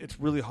 again, it's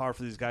really hard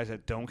for these guys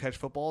that don't catch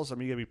footballs. I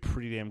mean, you got to be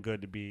pretty damn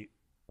good to be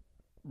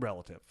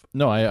relative.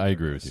 No, I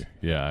agree with you.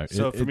 Yeah.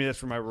 So for me,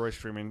 that's where my Royce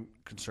Freeman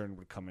concern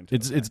would come into.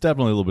 It's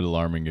definitely a little bit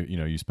alarming.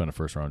 You spend a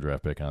first round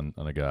draft pick on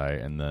a guy,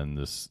 and then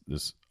this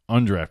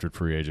undrafted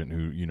free agent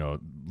who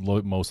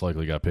most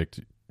likely got picked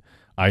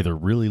either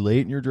really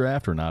late in your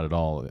draft or not at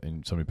all,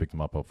 and somebody picked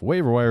him up off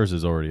waiver wires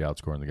is already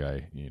outscoring the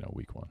guy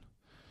week one.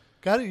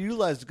 Got to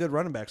utilize the good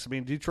running backs. I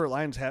mean, Detroit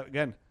Lions have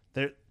again.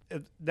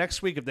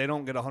 Next week, if they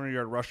don't get a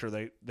 100-yard rusher,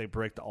 they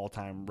break the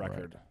all-time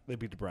record. Right. They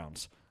beat the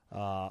Browns.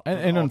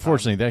 And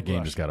unfortunately, that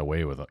game just got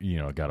away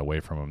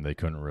from them. They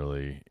couldn't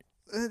really.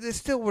 They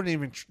still weren't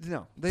even.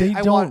 No,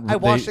 I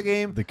watched the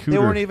game. The they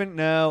weren't even.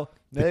 No,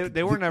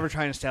 they were never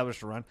trying to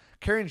establish a run.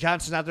 Kerryon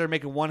Johnson's out there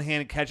making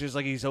one-handed catches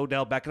like he's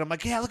Odell Beckham. I'm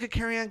like, yeah, look at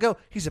Kerryon go.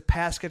 He's a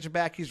pass catching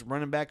back. He's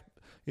running back.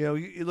 He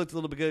looked a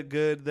little bit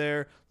good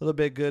there, a little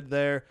bit good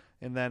there,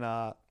 and then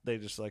they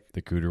just like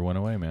the cooter went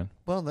away, man.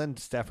 Well, then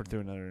Stafford threw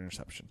another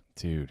interception.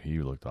 Dude, he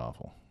looked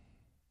awful.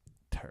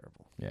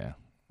 Terrible. Yeah.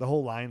 The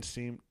whole Lions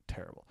team,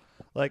 terrible.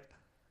 Like,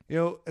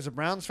 as a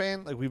Browns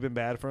fan, like we've been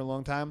bad for a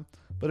long time,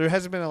 but there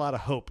hasn't been a lot of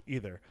hope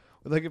either.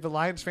 Like if a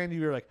Lions fan,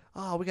 you were like,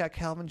 oh, we got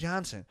Calvin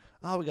Johnson.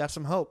 Oh, we got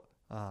some hope.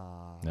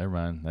 Never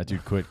mind. That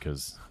dude quit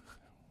because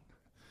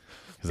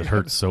it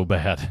hurts so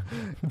bad.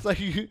 It's like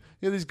you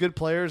have these good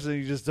players and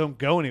you just don't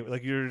go anywhere.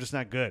 Like you're just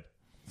not good.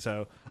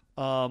 So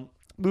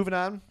moving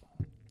on,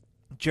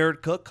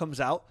 Jared Cook comes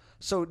out.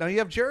 So now you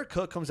have Jared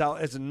Cook comes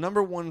out as the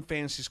number one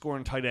fantasy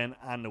scoring tight end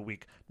on the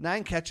week.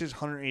 9 catches,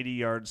 180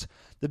 yards.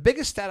 The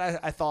biggest stat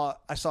I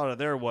thought I saw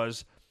there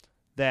was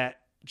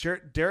that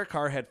Derek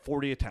Carr had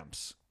 40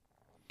 attempts.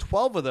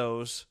 12 of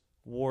those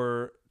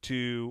were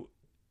to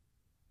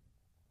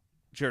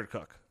Jared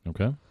Cook.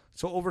 Okay.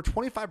 So over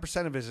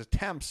 25% of his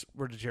attempts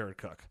were to Jared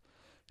Cook.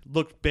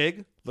 Looked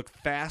big, looked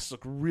fast,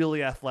 looked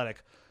really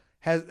athletic.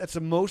 That's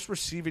the most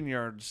receiving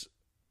yards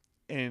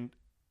in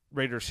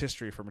Raiders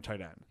history from a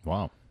tight end.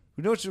 Wow.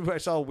 I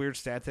saw a weird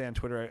stat today on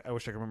Twitter. I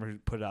wish I could remember who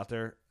put it out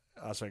there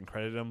so I can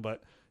credit him.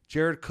 But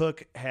Jared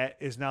Cook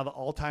is now the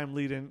all-time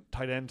leading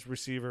tight end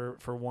receiver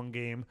for one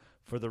game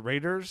for the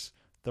Raiders,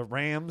 the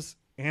Rams,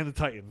 and the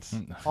Titans.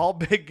 All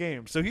big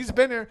games. So he's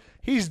been there.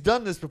 He's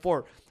done this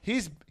before.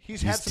 He's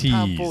had some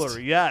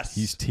tomfoolery. Yes.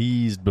 He's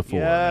teased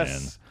before, yes.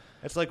 Man.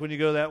 It's like when you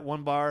go to that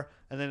one bar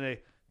and then they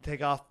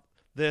take off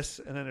this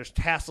and then there's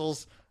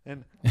tassels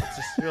and it's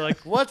just, you're like,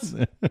 what's?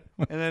 And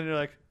then you're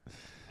like,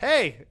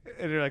 hey.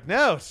 And you're like,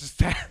 no, it's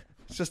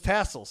just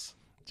tassels.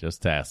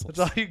 Just tassels. That's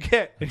all you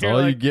get. That's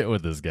all you get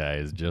with this guy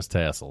is just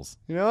tassels.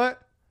 You know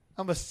what?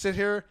 I'm going to sit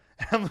here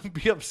and I'm going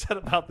to be upset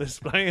about this,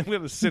 but I am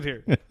going to sit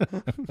here.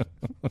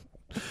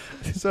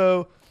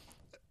 So,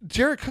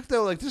 Jared Cook,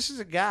 though, like this is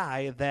a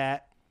guy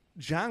that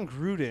John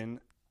Gruden,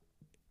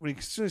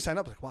 as soon as he signed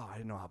up, like, wow, I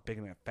didn't know how big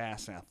and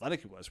fast and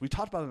athletic he was. We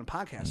talked about it in the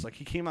podcast. Mm-hmm. Like,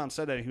 he came out and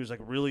said that he was like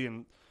really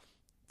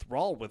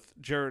enthralled with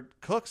Jared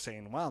Cook,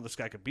 saying, wow, this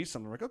guy could be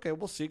something. We're like, okay,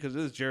 we'll see, because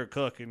it is Jared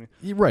Cook. And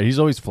right. He's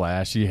always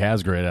flash. He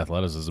has great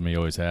athleticism. He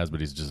always has, but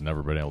he's just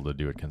never been able to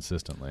do it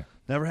consistently.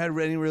 Never had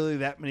really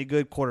that many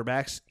good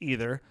quarterbacks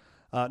either.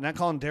 Not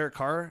calling Derek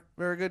Carr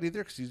very good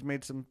either, because he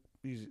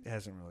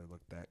hasn't really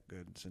looked that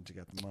good since he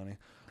got the money.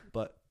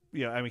 But,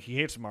 I mean, he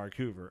hates Amari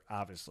Cooper,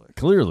 obviously.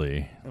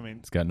 Clearly. I mean,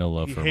 he's got no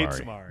love for Amari. He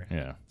hates Amari.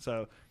 Yeah.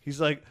 So he's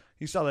like,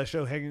 he saw that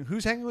show,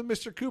 who's hanging with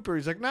Mr. Cooper?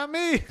 He's like, not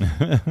me.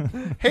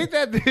 Hate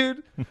that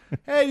dude.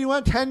 Hey, you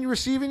want 10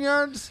 receiving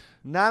yards?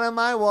 Not on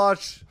my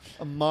watch,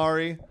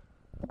 Amari.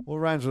 What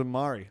rhymes with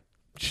Amari?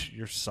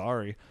 You're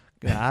sorry.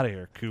 Get out of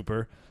here,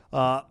 Cooper.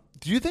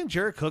 Do you think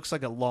Jared Cook's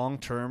like a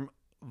long-term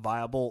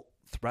viable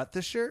threat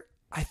this year?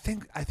 I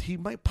think he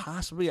might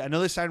possibly. I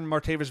know they signed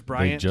Martavis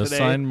Bryant today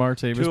signed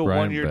Martavis to a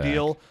Bryant one-year back.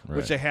 deal, Right.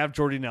 which they have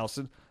Jordy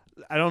Nelson.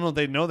 I don't know if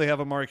they know they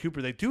have Amari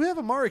Cooper. They do have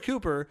Amari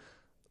Cooper.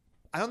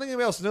 I don't think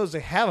anybody else knows they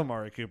have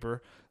Amari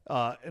Cooper.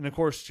 And, of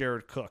course,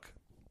 Jared Cook.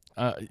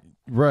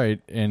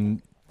 Right.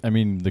 And, I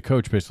mean, the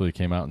coach basically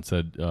came out and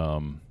said,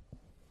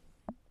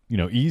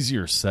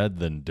 easier said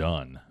than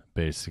done,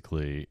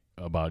 basically,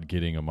 about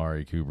getting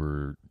Amari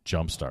Cooper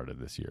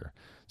jump-started this year.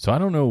 So I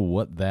don't know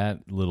what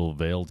that little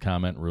veiled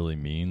comment really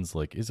means.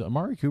 Like, is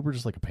Amari Cooper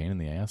just like a pain in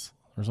the ass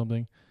or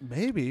something?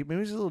 Maybe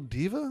he's a little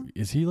diva.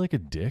 Is he like a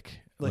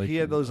dick? Like he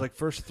had those like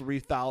first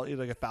 3,000,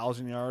 like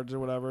 1,000 yards or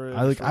whatever.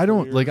 I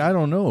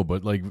don't know,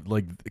 but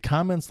like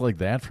comments like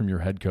that from your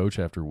head coach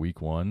after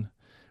week 1,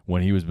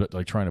 when he was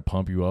like trying to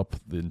pump you up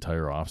the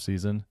entire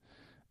offseason,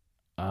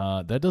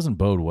 that doesn't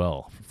bode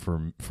well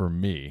for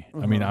me.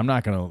 I mean, I'm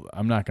not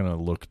gonna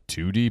look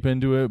too deep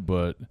into it,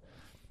 but.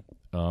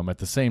 At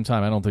the same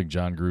time, I don't think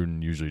John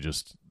Gruden usually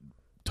just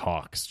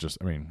talks. He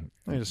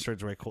just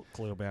trades away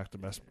Khalil Mack, the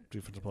best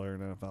defensive player in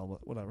the NFL,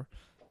 but whatever.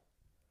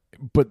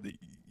 But,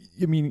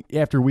 I mean,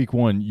 after week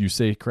 1, you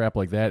say crap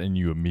like that and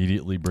you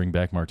immediately bring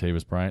back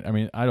Martavis Bryant. I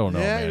mean, I don't know,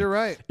 man. You're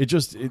right.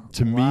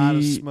 To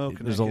me,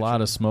 there's a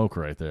lot of smoke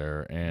right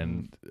there.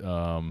 And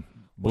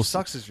what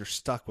sucks is you're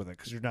stuck with it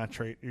because you're not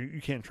you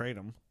can't trade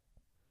him.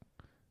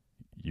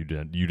 You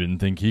didn't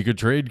think he could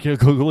trade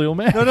Khalil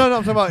Mack? No.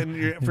 I'm talking about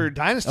for your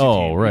dynasty team.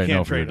 Oh, right.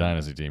 No, for your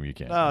dynasty team, you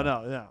can't.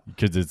 No.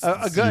 Because it's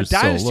a good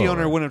dynasty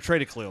owner right? wouldn't have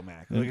traded Khalil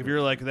Mack. Like if you're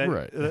like that,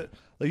 right.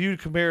 Like you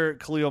compare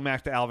Khalil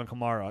Mack to Alvin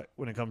Kamara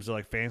when it comes to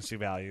like fantasy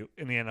value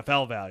in the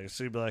NFL value.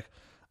 So you'd be like,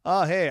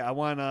 oh, hey, I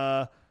want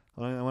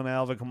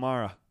Alvin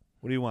Kamara.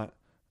 What do you want?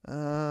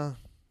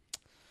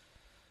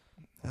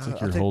 It's like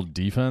your whole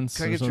defense.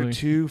 Can I get your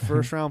 2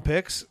 first-round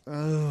picks?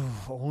 Oh,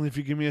 only if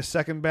you give me a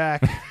second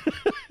back.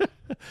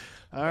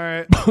 All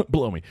right.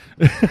 Blow me.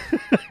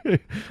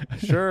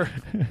 Sure.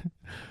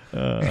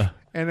 And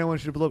I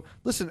want you to blow.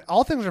 Listen,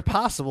 all things are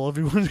possible if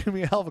you want to give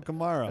me Alvin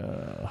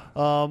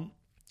Kamara.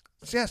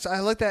 So I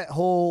like that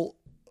whole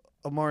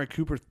Amari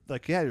Cooper,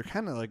 like, yeah, you're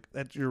kind of like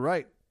that. You're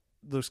right.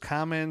 Those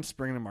comments,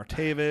 bringing in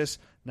Martavis,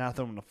 not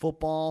throwing the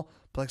football.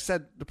 But like I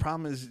said, the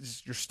problem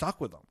is you're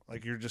stuck with them.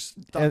 Like, you're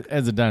just stuck.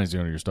 As a dynasty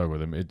owner, you're stuck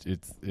with him.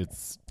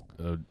 It's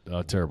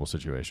a terrible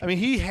situation. I mean,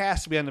 he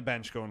has to be on the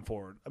bench going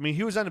forward. I mean,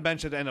 he was on the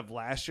bench at the end of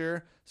last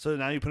year, so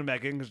now you put him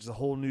back in because it's a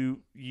whole new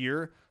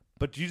year.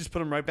 But you just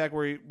put him right back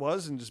where he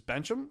was and just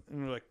bench him, and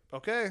you're like,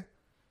 okay.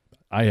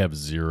 I have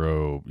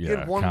zero. He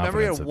had one. Remember,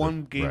 he had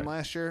one game right.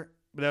 last year,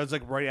 but that was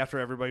like right after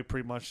everybody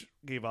pretty much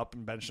gave up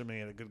and benched him. And he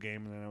had a good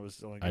game, and then it was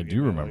the only. I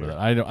do remember that.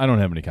 I don't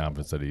have any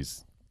confidence that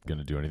he's going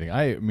to do anything.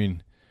 I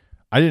mean,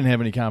 I didn't have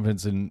any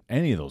confidence in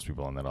any of those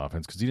people on that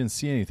offense because you didn't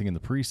see anything in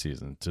the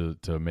preseason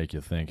to make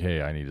you think,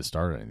 hey, I need to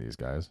start any of these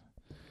guys.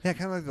 Yeah,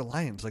 kind of like the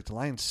Lions. Like the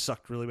Lions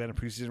sucked really bad in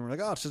preseason. We're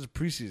like, oh, it's just a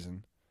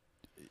preseason.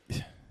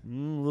 A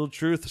little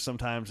truth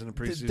sometimes in the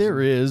preseason. There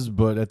is,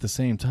 but at the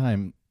same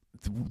time,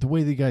 the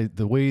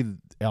way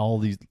all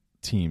these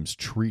teams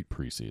treat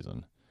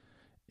preseason,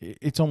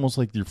 it's almost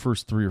like your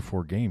first 3 or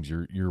 4 games,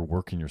 you're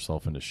working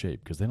yourself into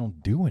shape because they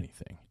don't do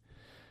anything.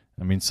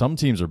 I mean, some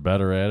teams are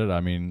better at it.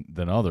 I mean,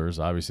 than others.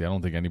 Obviously, I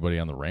don't think anybody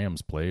on the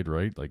Rams played,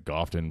 right? Like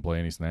Goff didn't play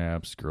any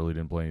snaps, Gurley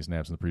didn't play any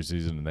snaps in the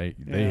preseason, and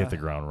they hit the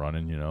ground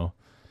running. You know.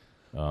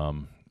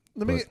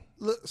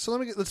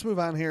 Let's move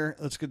on here.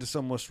 Let's get this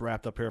almost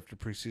wrapped up here after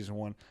preseason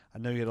 1. I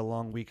know you had a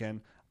long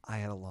weekend. I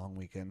had a long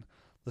weekend.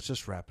 Let's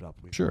just wrap it up.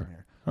 Sure.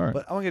 Here. All right.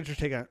 But I want to get your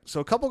take on it. So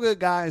a couple good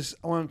guys.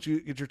 I want you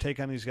to get your take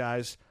on these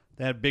guys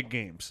that had big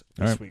games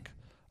this week.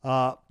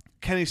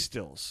 Kenny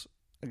Stills,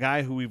 a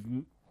guy who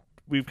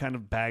we've kind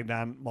of bagged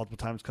on multiple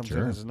times, comes in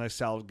as a nice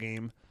solid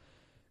game.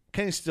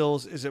 Kenny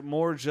Stills, is it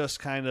more just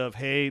kind of,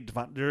 hey,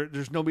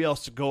 there's nobody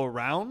else to go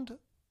around?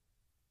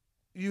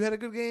 You had a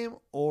good game,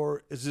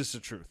 or is this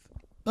the truth?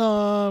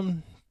 No.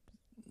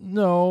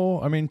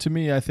 I mean, to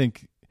me, I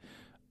think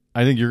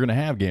you're going to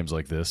have games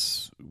like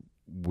this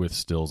with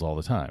Stills all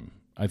the time.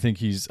 I think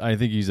he's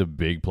a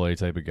big play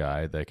type of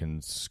guy that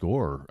can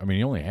score. I mean,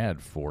 he only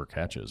had 4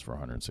 catches for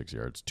 106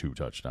 yards, 2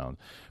 touchdowns.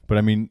 But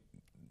I mean,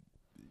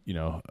 you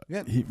know,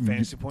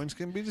 fantasy points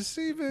can be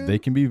deceiving. They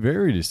can be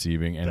very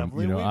deceiving, and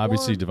Definitely, you know,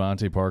 obviously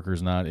Devontae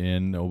Parker's not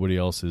in. Nobody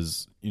else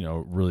is, you know,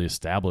 really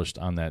established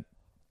on that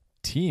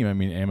team. I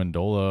mean,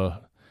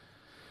 Amendola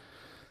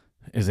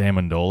is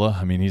Amendola.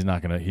 I mean, he's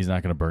not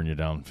gonna burn you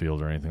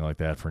downfield or anything like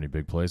that for any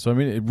big plays. So I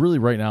mean,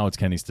 right now it's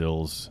Kenny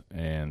Stills,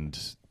 and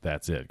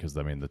that's it. Because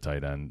I mean, the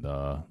tight end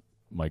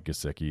Mike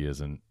Gesicki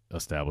isn't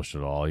established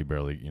at all. He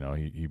barely, you know,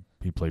 he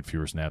played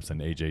fewer snaps than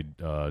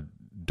AJ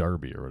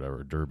Derby or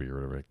whatever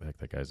the heck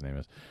that guy's name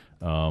is.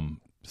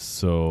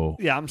 So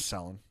yeah, I'm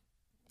selling.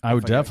 I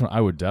would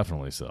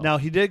definitely sell. Now,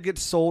 he did get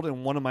sold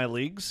in one of my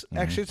leagues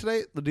actually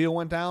today. The deal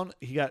went down.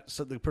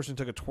 The person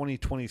took a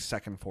 2020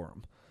 second for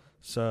him.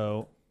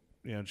 So,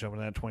 you know, jumping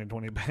on that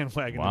 2020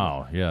 bandwagon.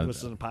 Wow, yeah.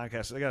 Listen to the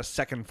podcast. They got a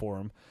second for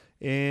him.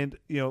 And,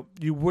 you know,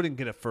 you wouldn't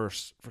get a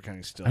first for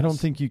Kenny Stills. I don't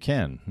think you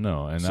can.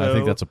 No, and I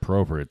think that's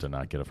appropriate to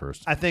not get a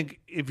first. I think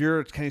if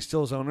you're a Kenny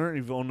Stills owner and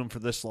you've owned him for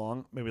this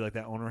long, maybe like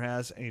that owner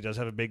has, and he does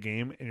have a big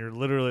game, and you're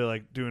literally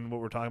like doing what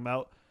we're talking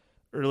about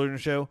earlier in the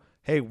show.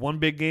 Hey, one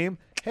big game.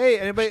 Hey,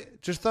 anybody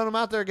just throwing him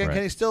out there again, right.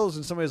 Kenny Stills,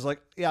 and somebody's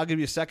like, yeah, I'll give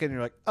you a second. And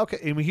you're like, okay.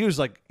 I mean, he was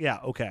like, yeah,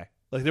 okay.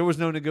 Like there was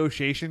no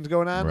negotiations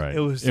going on. Right.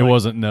 It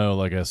wasn't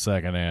like a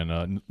second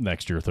and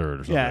next year third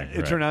or something. Yeah,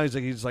 it turned out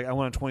he's like I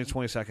want a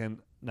 2020 second,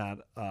 not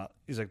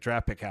he's like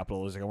draft pick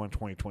capital. He's like I want a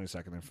 2020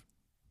 second if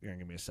you're gonna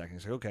give me a second.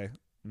 He's like okay,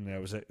 and that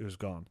was it. It was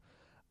gone.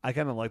 I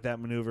kind of like that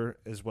maneuver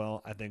as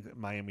well. I think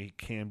Miami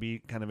can be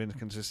kind of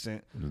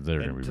inconsistent. They're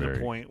gonna be to the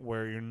point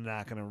where you're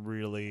not gonna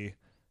really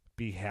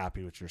be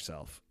happy with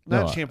yourself.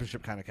 Not a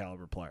championship kind of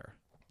caliber player.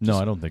 No,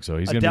 I don't think so.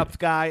 He's a depth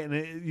guy,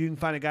 and you can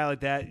find a guy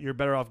like that. You're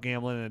better off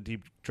gambling in a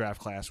deep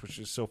draft class, which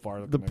is so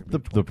far.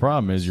 The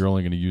problem is you're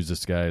only going to use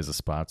this guy as a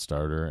spot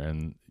starter,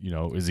 and you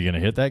know, is he going to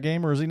hit that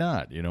game or is he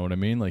not? You know what I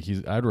mean? Like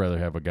I'd rather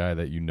have a guy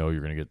that you know you're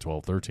going to get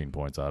 12, 13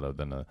 points out of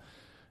than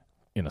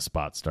in a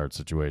spot start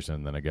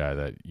situation than a guy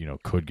that you know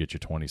could get you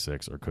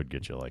 26 or could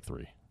get you like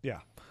 3. Yeah.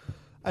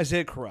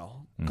 Isaiah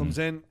Correll comes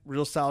in,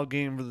 real solid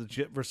game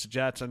versus the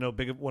Jets. I know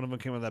one of them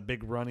came with that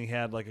big run. He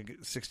had like a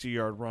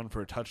 60-yard run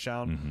for a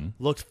touchdown.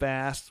 Looked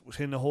fast, was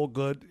hitting the hole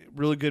good.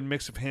 Really good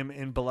mix of him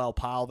and Bilal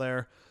Powell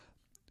there.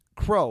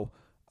 Crow,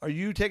 are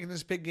you taking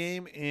this big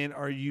game and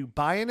are you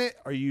buying it?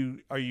 Are you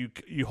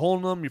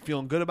holding them? You're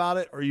feeling good about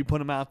it? Or are you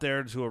putting them out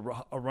there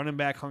to a running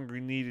back hungry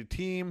needed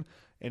team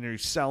and are you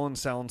selling?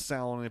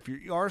 If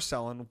you are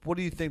selling, what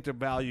do you think the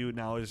value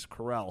now is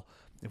Corell?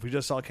 If we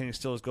just saw Kenny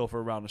Stills go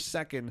for around a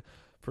second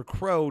for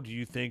Crow, do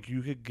you think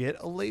you could get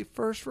a late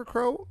first for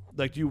Crow?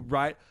 Like,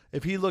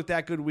 if he looked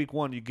that good week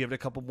 1, you give it a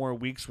couple more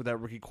weeks with that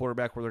rookie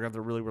quarterback where they're going to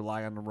have to really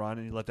rely on the run,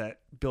 and you let that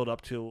build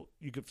up till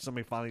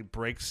somebody finally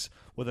breaks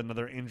with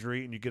another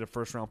injury, and you get a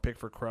first-round pick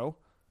for Crow?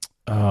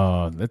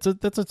 That's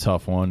a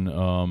tough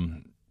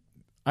one.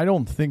 I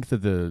don't think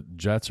that the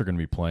Jets are going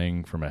to be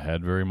playing from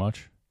ahead very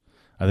much.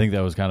 I think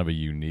that was kind of a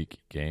unique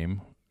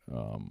game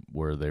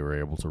where they were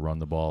able to run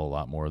the ball a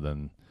lot more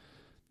than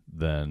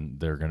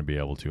they're going to be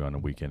able to on a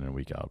week in and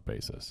week out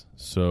basis.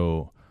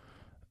 So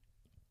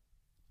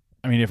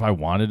I mean, if I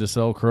wanted to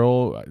sell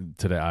Curl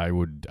today, I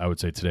would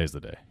say today's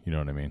the day. You know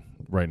what I mean?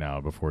 Right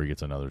now, before he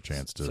gets another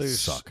chance to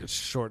suck. It's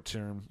short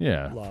term.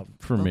 Yeah, love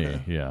for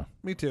me. Yeah,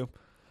 me too.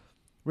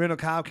 Randall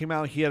Cobb came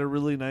out. He had a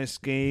really nice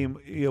game.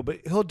 But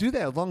he'll do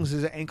that as long as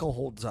his ankle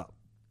holds up.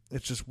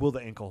 It's just, will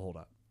the ankle hold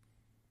up?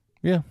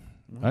 Yeah,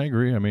 I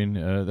agree. I mean,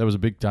 that was a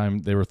big time.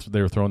 They were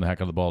throwing the heck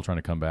out of the ball, trying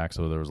to come back.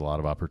 So there was a lot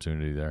of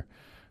opportunity there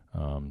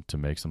to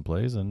make some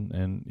plays,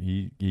 and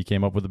he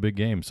came up with a big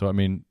game. So I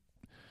mean,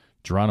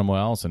 Geronimo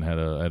Allison had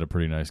a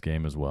pretty nice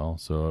game as well.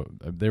 So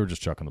they were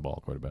just chucking the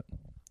ball quite a bit.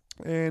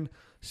 And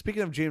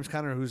speaking of James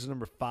Conner, who's the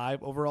number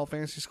 5 overall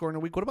fantasy scorer in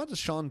the week, what about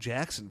Deshaun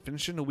Jackson?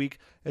 Finishing the week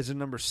as the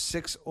number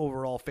 6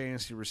 overall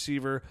fantasy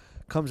receiver.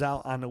 Comes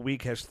out on the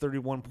week, has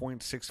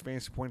 31.6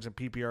 fantasy points in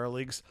PPR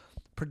leagues.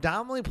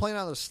 Predominantly playing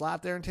out of the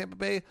slot there in Tampa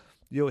Bay.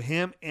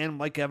 Him and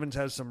Mike Evans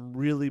has some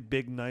really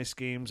big, nice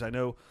games. I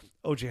know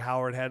O.J.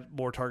 Howard had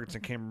more targets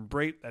than Cameron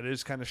Brate. That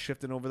is kind of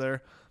shifting over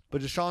there.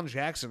 But Deshaun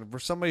Jackson, for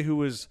somebody who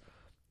was...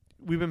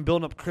 We've been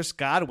building up Chris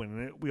Godwin,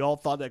 and we all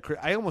thought that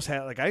I almost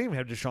had, I didn't even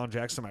have Deshaun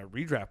Jackson on my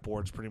redraft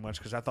boards pretty much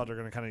because I thought they're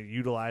going to kind of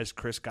utilize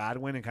Chris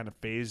Godwin and kind of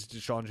phase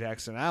Deshaun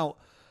Jackson out.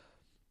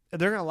 And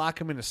they're going to lock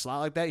him in a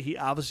slot like that. He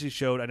obviously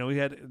showed, I know he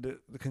had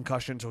the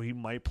concussion, so he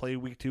might play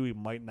week 2. He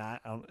might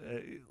not.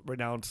 Right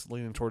now it's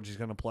leaning towards he's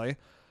going to play.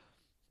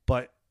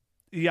 But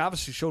he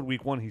obviously showed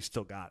week 1 he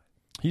still got it.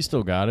 He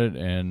still got it,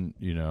 and,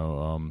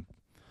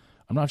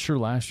 I'm not sure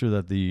last year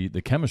that the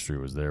chemistry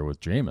was there with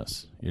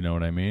Jameis. You know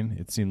what I mean?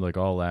 It seemed like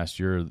all last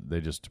year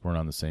they just weren't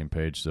on the same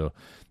page. So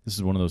this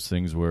is one of those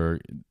things where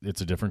it's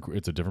a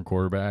different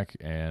quarterback,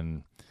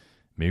 and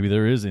maybe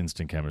there is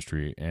instant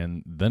chemistry.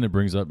 And then it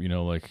brings up,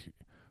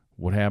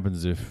 what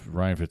happens if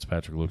Ryan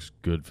Fitzpatrick looks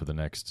good for the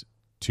next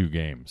 2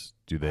 games?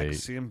 Do they I could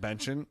see him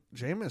benching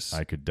Jameis?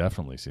 I could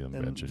definitely see them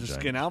and benching. Just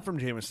getting out from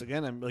Jameis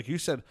again. And like you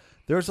said,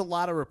 there's a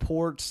lot of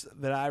reports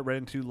that I read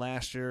into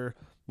last year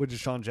with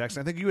Deshaun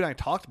Jackson. I think you and I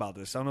talked about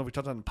this. I don't know if we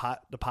talked on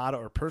the pod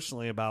or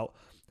personally about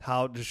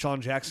how Deshaun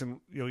Jackson,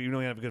 even though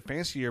he had a good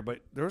fantasy year, but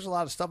there was a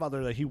lot of stuff out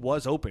there that he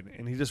was open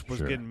and he just was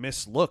getting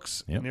missed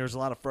looks. Yep. And there was a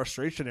lot of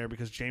frustration there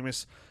because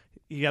Jameis,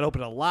 he got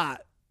open a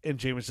lot and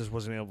Jameis just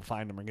wasn't able to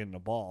find him or getting the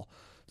ball.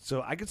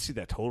 So I could see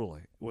that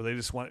totally, where they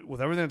just want,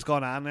 with everything that's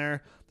gone on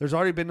there, there's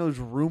already been those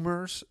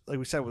rumors, like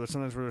we said, where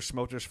sometimes where there's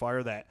smoke, there's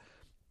fire, that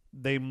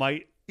they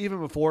might, even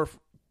before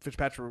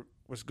Fitzpatrick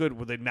was good,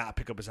 would they not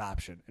pick up his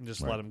option and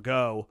just let him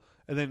go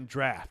and then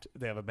draft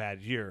if they have a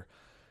bad year?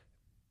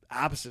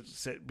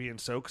 Opposite being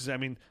so, because, I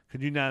mean,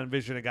 could you not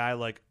envision a guy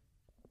like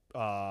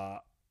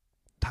Tyrod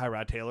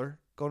Taylor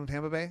going to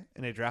Tampa Bay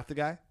and they draft the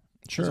guy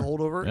as a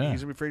holdover? Yeah.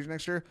 He's going to be free agent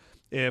next year.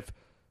 If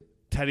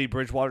Teddy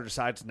Bridgewater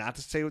decides not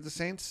to stay with the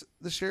Saints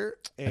this year.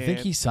 I think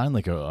he signed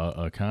like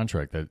a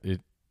contract that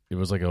it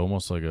was like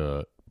almost like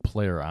a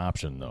player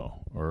option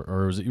though,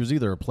 or it was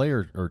either a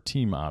player or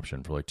team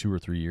option for like 2 or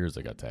 3 years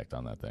that got tacked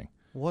on that thing.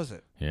 Was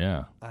it?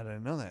 Yeah, I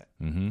didn't know that.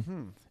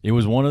 Mm-hmm. It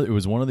was one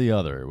of the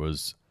other.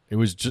 It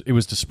was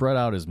to spread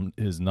out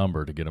his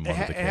number to get him under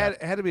the cap.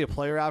 It had to be a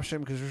player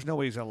option because there's no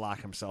way he's gonna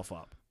lock himself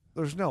up.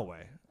 There's no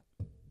way.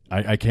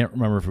 I can't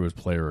remember if it was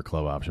player or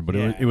club option, but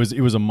it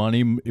was a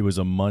money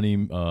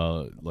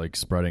like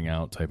spreading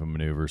out type of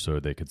maneuver so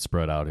they could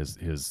spread out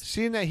his.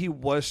 Seeing that he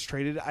was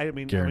traded,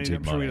 I'm sure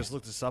money. we just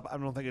looked this up. I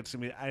don't think it's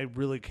gonna be. I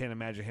really can't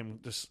imagine him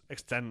just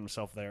extending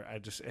himself there.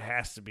 It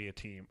has to be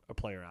a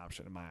player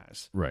option in my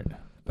eyes. Right.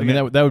 But I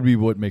mean that would be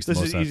what makes the most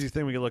sense. This is an easy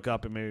thing we can look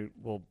up and maybe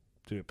we'll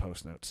do it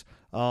post notes.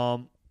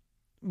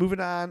 Moving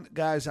on,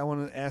 guys, I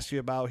want to ask you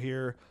about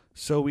here.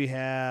 So we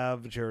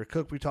have Jared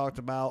Cook we talked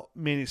about.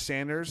 Manny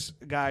Sanders,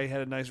 guy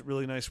had a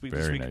really nice week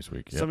this week. Very nice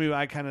week. Yep. Some of you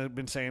I kind of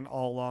been saying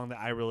all along that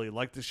I really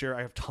like this year.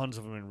 I have tons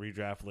of them in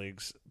redraft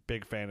leagues.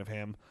 Big fan of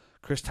him.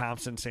 Chris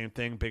Thompson, same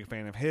thing. Big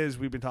fan of his.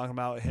 We've been talking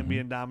about him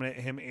being dominant.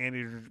 Him and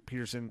Adrian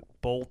Peterson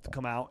both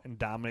come out and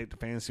dominate the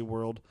fantasy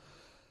world.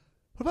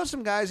 What about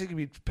some guys that can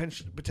be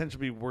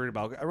potentially be worried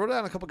about? I wrote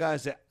down a couple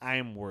guys that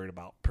I'm worried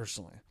about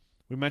personally.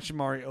 We mentioned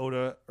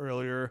Mariota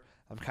earlier.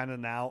 I'm kind of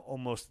now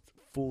almost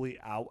fully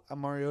out on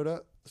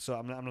Mariota, so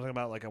I'm not talking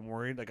about like I'm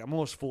worried. Like I'm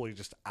almost fully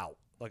just out.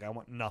 Like I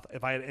want nothing.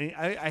 If I had any,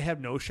 I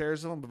have no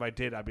shares of him, but if I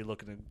did, I'd be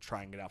looking to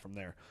try and get out from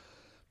there.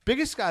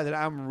 Biggest guy that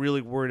I'm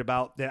really worried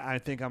about, that I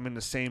think I'm in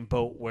the same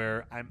boat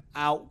where I'm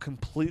out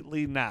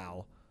completely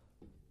now.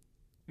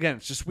 Again,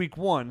 it's just week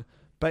 1,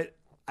 but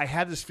I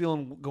had this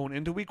feeling going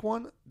into week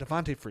 1,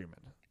 Devontae Freeman.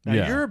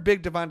 Now you're a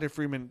big Devontae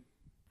Freeman,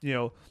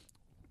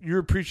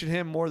 you're preaching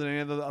him more than any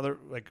of the other,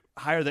 like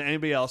higher than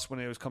anybody else when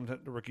it was coming to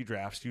the rookie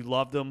drafts. You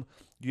loved him.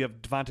 You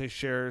have Devontae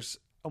shares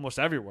almost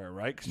everywhere,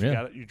 right? Because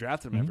you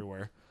drafted him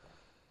everywhere.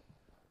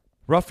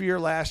 Rough year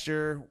last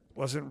year,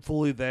 wasn't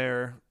fully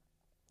there.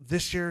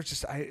 This year,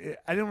 just I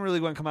didn't really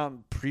want to come out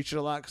and preach it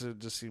a lot because it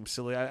just seems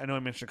silly. I know I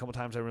mentioned a couple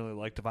times I really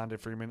liked Devontae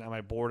Freeman on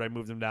my board. I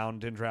moved him down,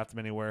 didn't draft him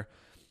anywhere,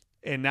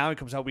 and now he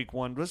comes out week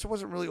 1. This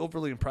wasn't really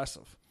overly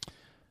impressive.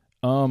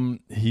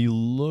 He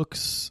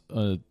looks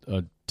a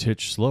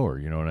titch slower,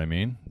 you know what I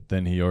mean,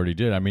 than he already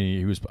did. I mean,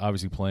 he was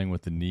obviously playing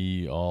with the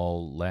knee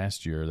all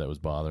last year that was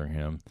bothering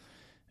him.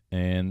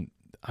 And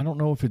I don't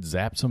know if it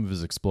zapped some of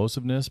his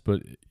explosiveness,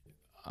 but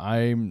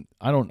I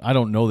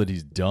don't know that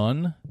he's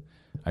done.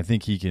 I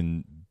think he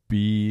can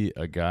be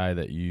a guy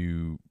that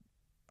you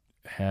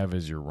have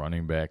as your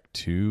running back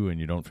too, and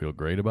you don't feel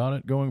great about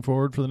it going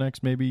forward for the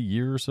next maybe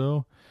year or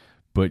so.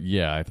 But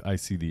yeah, I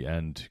see the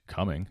end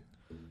coming.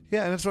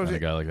 Yeah, and that's what a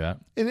guy like that.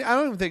 And I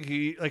don't even think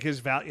he like his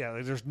value. Yeah,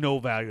 like, there's no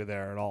value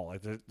there at all.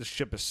 Like the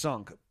ship is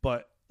sunk.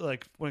 But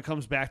like when it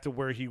comes back to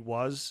where he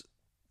was,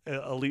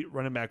 elite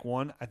running back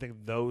 1, I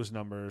think those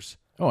numbers.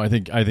 Oh, I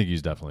think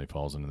he's definitely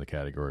falls into the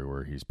category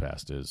where he's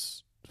past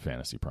his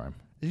fantasy prime.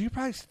 You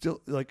probably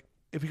still like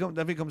if he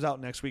comes out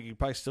next week, you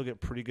probably still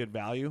get pretty good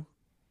value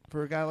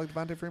for a guy like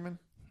Devontae Freeman.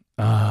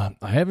 I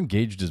haven't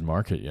gauged his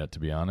market yet, to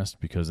be honest,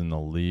 because in the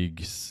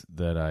leagues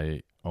that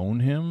I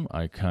own him,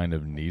 I kind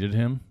of needed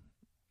him,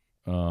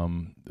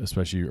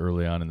 especially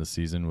early on in the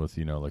season with,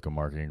 like a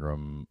Mark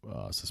Ingram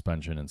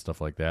suspension and stuff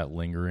like that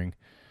lingering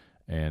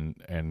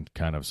and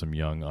kind of some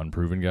young,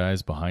 unproven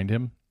guys behind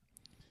him.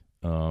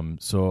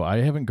 So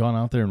I haven't gone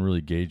out there and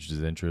really gauged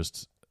his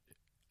interest.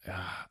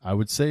 I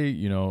would say,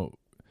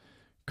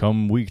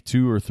 come week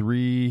 2 or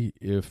 3,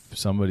 if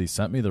somebody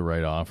sent me the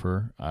right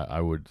offer, I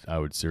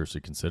would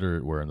seriously consider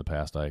it, where in the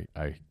past I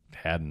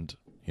hadn't,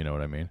 you know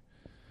what I mean?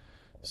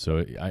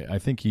 So I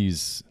think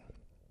he's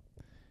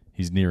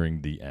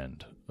nearing the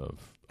end of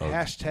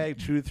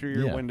hashtag 2 to 3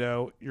 year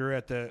window. You're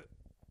at the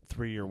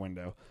 3-year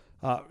window.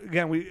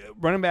 Again, we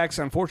running backs,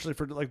 unfortunately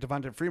for like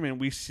Devontae Freeman,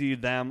 we see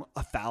them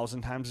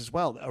 1,000 times as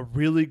well. A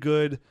really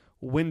good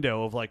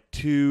window of like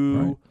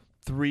 2,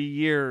 3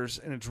 years,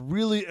 and it's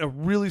really a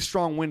really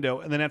strong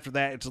window. And then after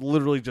that, it's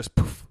literally just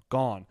poof,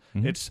 gone.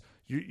 Mm-hmm. It's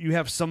you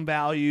have some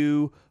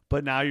value,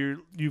 but now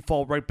you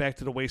fall right back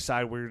to the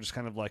wayside where you're just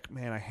kind of like,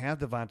 man, I have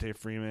Devontae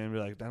Freeman, and be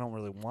like, I don't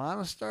really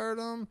want to start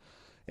him.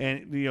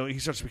 And he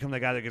starts to become that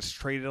guy that gets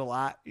traded a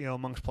lot,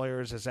 amongst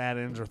players as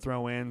add-ins or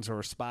throw-ins or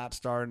a spot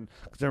start, and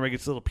because everybody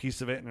gets a little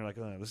piece of it, and they're like,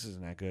 oh, this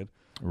isn't that good.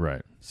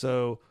 Right.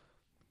 So,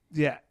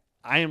 yeah.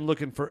 I am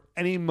looking for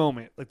any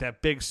moment, like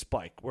that big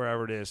spike,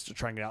 wherever it is, to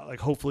try and get out. Like,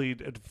 hopefully,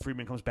 if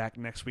Freeman comes back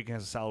next week and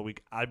has a solid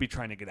week, I'd be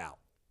trying to get out.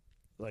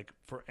 Like,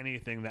 for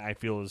anything that I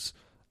feel is,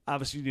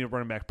 obviously, you need a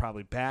running back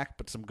probably back,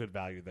 but some good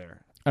value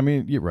there. I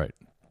mean, you're right.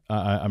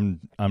 I'm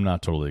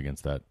not totally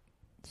against that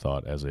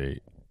thought as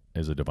a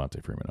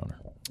Devontae Freeman owner.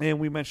 And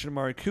we mentioned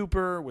Amari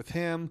Cooper with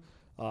him.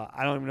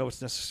 I don't even know if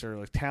it's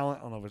necessarily like talent.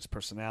 I don't know if it's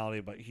personality,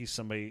 but he's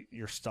somebody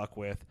you're stuck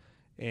with.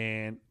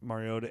 And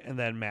Mariota, and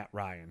then Matt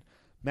Ryan.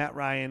 Matt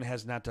Ryan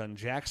has not done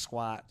jack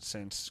squat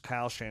since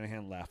Kyle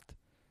Shanahan left.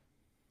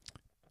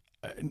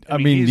 I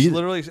mean, he's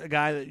literally a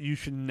guy that you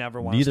should never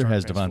want to start. Neither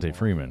has Devontae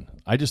Freeman.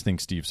 I just think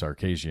Steve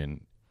Sarkisian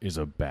is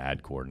a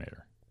bad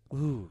coordinator.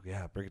 Ooh,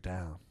 yeah, break it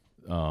down.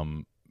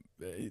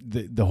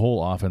 The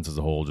whole offense as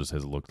a whole just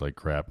has looked like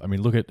crap. I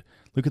mean, look at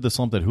the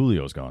slump that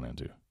Julio's gone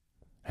into.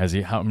 Has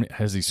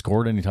he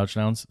scored any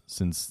touchdowns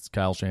since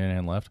Kyle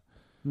Shanahan left?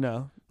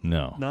 No.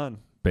 None.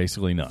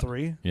 Basically none.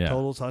 3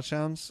 total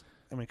touchdowns.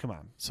 I mean, come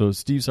on. So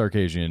Steve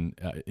Sarkisian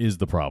is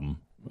the problem.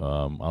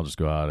 I'll just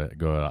go out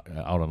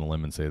on a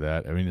limb and say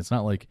that. I mean, it's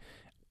not like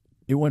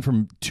it went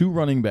from 2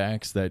 running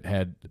backs that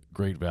had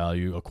great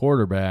value, a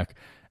quarterback,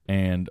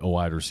 and a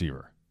wide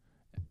receiver.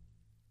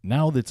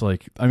 Now that's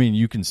like, I mean,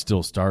 you can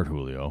still start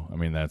Julio. I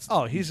mean, that's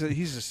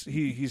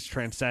he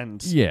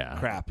transcends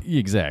crap.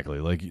 Exactly.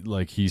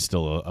 Like he's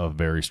still a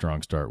very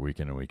strong start week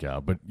in and week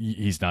out, but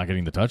he's not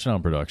getting the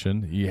touchdown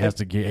production. He has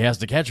to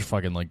catch a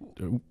fucking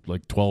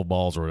like 12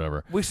 balls or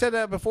whatever. We said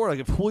that before. Like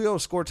if Julio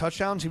scored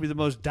touchdowns, he'd be the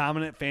most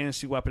dominant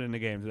fantasy weapon in the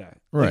game today.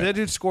 Right. If that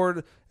dude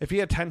scored, if he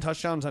had 10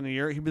 touchdowns on the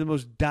year, he'd be the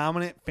most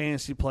dominant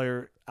fantasy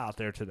player out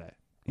there today.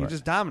 He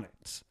just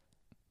dominates.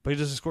 But he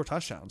doesn't score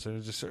touchdowns. And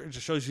it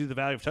just shows you the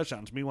value of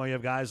touchdowns. Meanwhile, you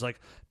have guys like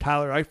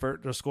Tyler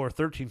Eifert to score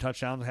 13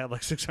 touchdowns and have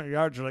like 600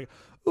 yards. You're like,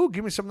 ooh,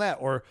 give me some of that.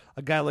 Or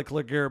a guy like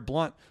LeGarrette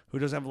Blount, who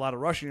doesn't have a lot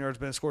of rushing yards,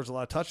 but scores a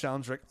lot of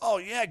touchdowns. You're like, oh,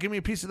 yeah, give me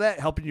a piece of that,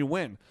 helping you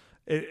win.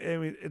 I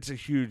mean, it's a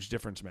huge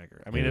difference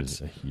maker. I mean,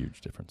 it's a huge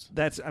difference.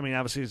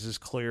 Obviously, it's as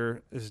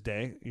clear as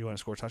day. You want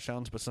to score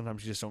touchdowns, but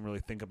sometimes you just don't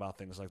really think about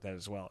things like that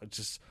as well. It's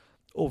just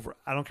over.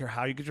 I don't care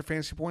how you get your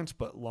fantasy points,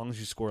 but as long as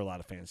you score a lot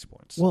of fantasy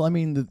points. Well, I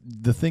mean,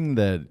 the thing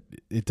that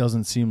it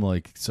doesn't seem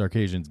like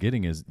Sarkisian's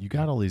getting is you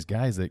got all these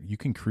guys that you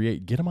can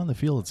get them on the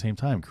field at the same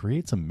time,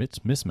 create some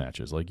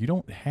mismatches. Like you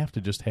don't have to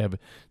just have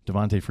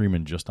Devontae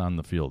Freeman just on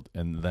the field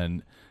and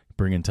then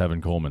bring in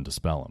Tevin Coleman to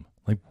spell him.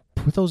 Like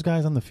put those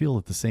guys on the field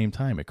at the same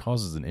time. It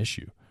causes an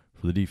issue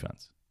for the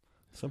defense.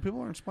 Some people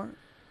aren't smart.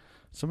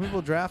 Some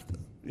people draft,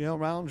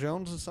 Ronald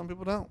Jones, and some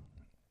people don't.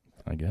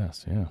 I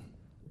guess, yeah.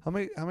 How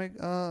many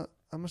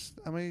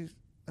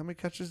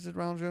catches did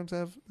Ronald Jones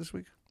have this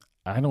week?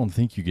 I don't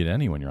think you get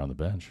any when you're on the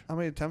bench. How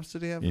many attempts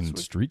did he have this week? In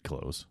street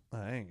clothes. Oh,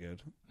 that ain't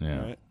good. Yeah.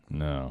 Right?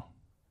 No.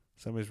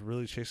 Somebody's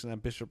really chasing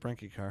that Bishop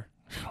Renke car.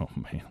 Oh,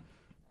 man.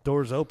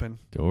 Doors open.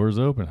 Doors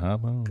open. How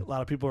about? A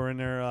lot of people are in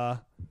there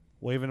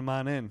waving him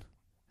on in.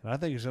 And I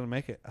think he's going to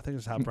make it. I think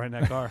he's hop right in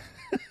that car.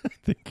 I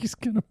think he's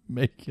going to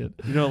make it.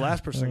 You know, the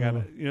last person got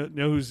it. You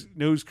know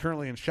who's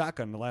currently in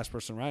shotgun, the last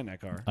person riding that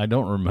car? I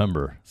don't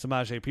remember.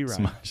 Samaj P.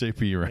 Ryan. Samaj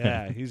P. Ryan.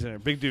 Yeah, he's in there.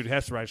 Big dude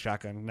has to ride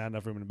shotgun. Not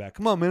enough room in the back.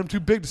 Come on, man. I'm too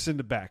big to sit in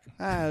the back.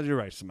 You're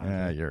right, Samaj.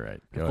 Yeah, you're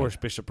right. Of course,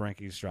 Bishop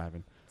Ranky's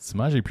driving.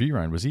 Samaj P.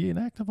 Ryan, was he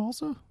inactive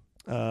also?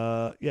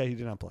 Yeah, he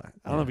did not play.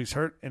 I don't know if he's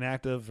hurt,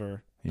 inactive,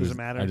 or does it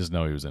matter? I just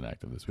know he was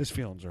inactive this week. His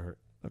feelings are hurt.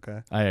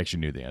 Okay. I actually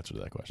knew the answer to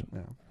that question.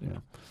 Yeah.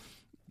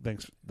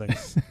 Thanks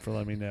for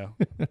letting me know.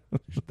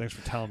 Thanks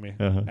for telling me,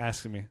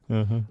 asking me.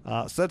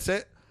 So that's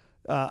it.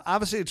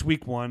 Obviously, it's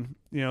week 1.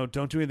 You know,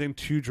 don't do anything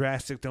too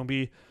drastic. Don't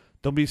be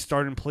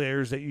starting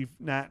players that you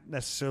not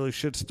necessarily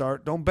should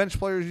start. Don't bench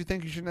players you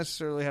think you should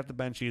necessarily have to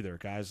bench either.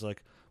 Guys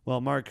like,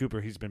 Amari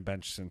Cooper, he's been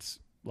benched since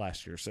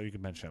last year, so you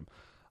can bench him.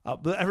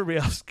 But everybody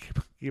else,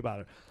 keep on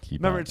it.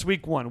 Remember, it's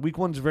week 1. Week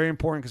 1 is very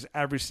important because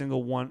every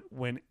single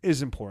win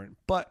is important.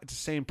 But at the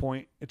same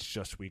point, it's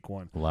just week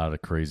 1. A lot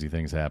of crazy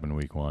things happen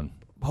week 1.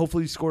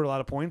 Hopefully you scored a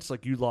lot of points.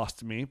 Like you lost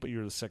to me, but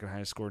you're the second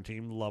highest scoring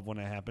team. Love when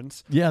it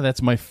happens. Yeah,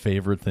 that's my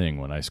favorite thing,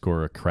 when I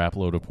score a crap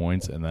load of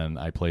points and then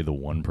I play the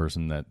one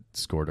person that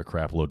scored a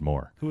crap load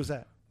more. Who was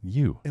that?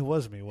 You. It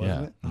was me,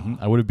 wasn't it? Mm-hmm.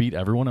 I would have beat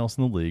everyone else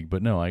in the league,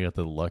 but no, I got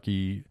the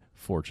lucky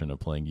fortune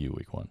of playing you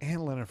week 1.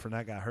 And Leonard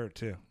Fournette got hurt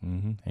too.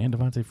 Mm-hmm. And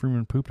Devontae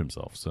Freeman pooped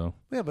himself. So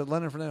yeah, but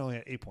Leonard Fournette only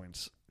had 8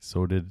 points.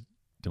 So did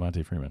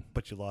Devontae Freeman.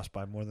 But you lost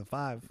by more than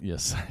 5.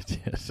 Yes, I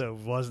did. So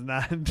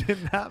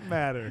did not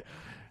matter.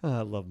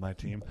 I love my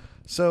team.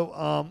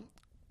 So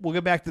we'll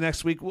get back to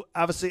next week.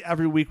 Obviously,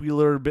 every week we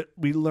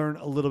learn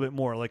a little bit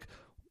more. Like,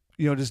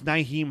 you know, does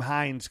Nyheim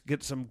Hines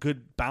get some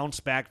good bounce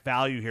back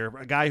value here?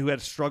 A guy who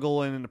had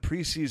struggle in the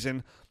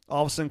preseason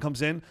all of a sudden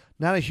comes in.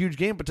 Not a huge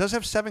game, but does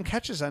have 7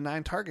 catches on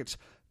 9 targets.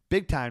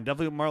 Big time.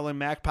 Definitely Marlon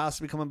Mack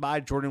possibly coming by.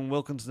 Jordan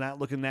Wilkins not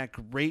looking that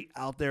great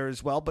out there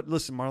as well. But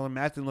listen, Marlon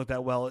Mack didn't look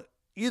that well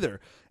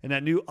either. And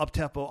that new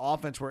up-tempo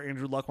offense where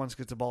Andrew Luck wants to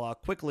get the ball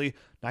out quickly,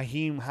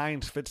 Nyheim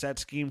Hines fits that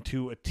scheme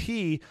to a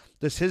T.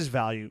 Does his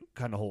value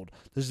kind of hold?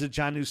 Does the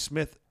Jonnu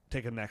Smith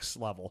take a next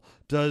level?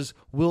 Does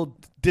Will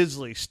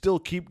Disley still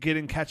keep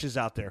getting catches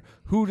out there?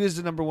 Who is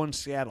the number 1 in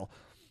Seattle?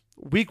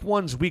 Week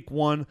 1's week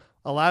 1.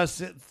 A lot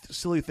of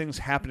silly things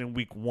happen in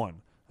week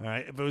 1. All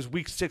right. If it was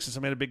week 6 and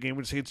somebody had a big game,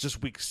 we'd say it's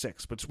just week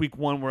 6. But it's week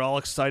 1. We're all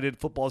excited.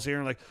 Football's here.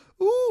 And like,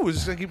 ooh, is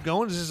this going to keep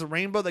going? Is this a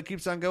rainbow that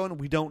keeps on going?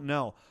 We don't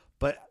know.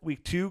 But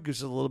week 2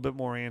 gives us a little bit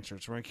more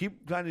answers. We're going to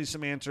keep finding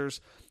some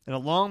answers. And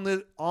along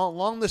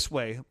this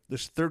way,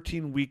 this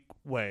 13-week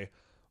way,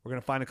 we're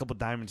going to find a couple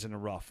diamonds in the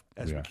rough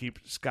as we keep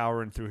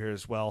scouring through here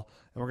as well.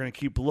 And we're going to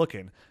keep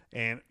looking.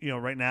 And, you know,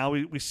 right now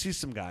we see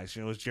some guys.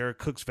 You know, is Jared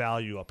Cook's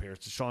value up here? Is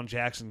Deshaun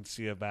Jackson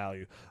see a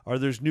value? Are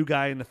there's new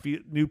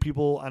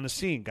people on the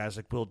scene? Guys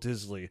like Will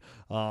Disley.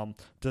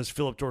 Does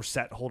Philip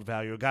Dorsett hold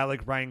value? A guy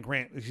like Ryan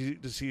Grant,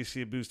 does he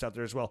see a boost out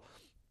there as well?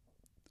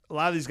 A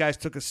lot of these guys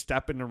took a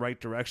step in the right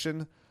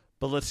direction,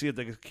 but let's see if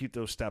they can keep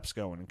those steps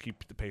going and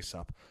keep the pace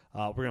up.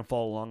 We're going to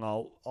follow along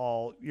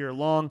all year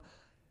long.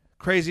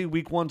 Crazy.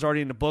 Week 1's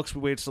already in the books. We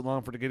waited so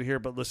long for it to get here,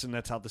 but listen,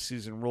 that's how the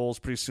season rolls.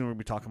 Pretty soon we'll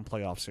be talking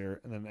playoffs here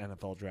and then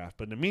NFL draft.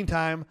 But in the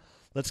meantime,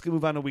 let's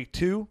move on to week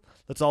 2.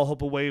 Let's all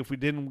hope away. If we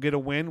didn't get a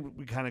win,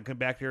 we kind of come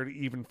back here to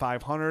even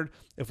 500.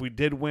 If we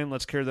did win,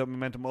 let's carry that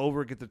momentum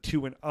over, get to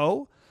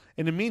 2-0.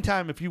 In the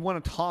meantime, if you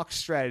want to talk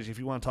strategy, if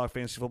you want to talk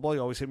fantasy football,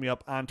 you always hit me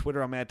up on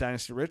Twitter. I'm at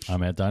Dynasty Rich.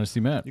 I'm at Dynasty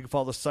Matt. You can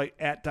follow the site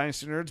at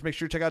Dynasty Nerds. Make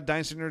sure you check out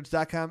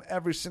DynastyNerds.com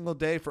every single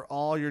day for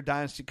all your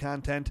Dynasty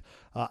content.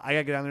 I got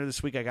to get down there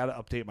this week. I got to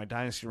update my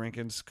Dynasty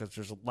rankings because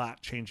there's a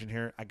lot changing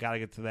here. I got to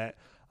get to that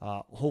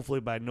hopefully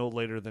by no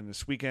later than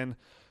this weekend.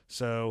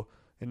 So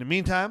in the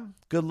meantime,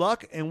 good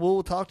luck, and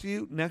we'll talk to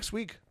you next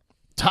week.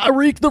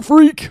 Tyreek the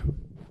Freak.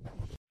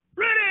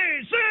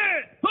 Ready,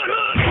 set, put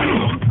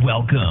up.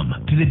 Welcome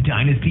to the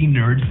Dynasty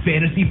Nerds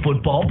Fantasy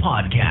Football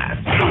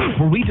Podcast,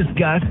 where we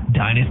discuss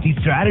dynasty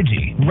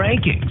strategy,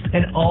 rankings,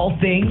 and all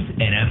things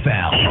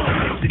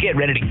NFL. So get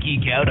ready to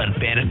geek out on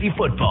fantasy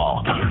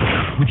football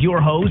with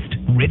your host,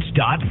 Rich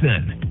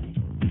Dotson.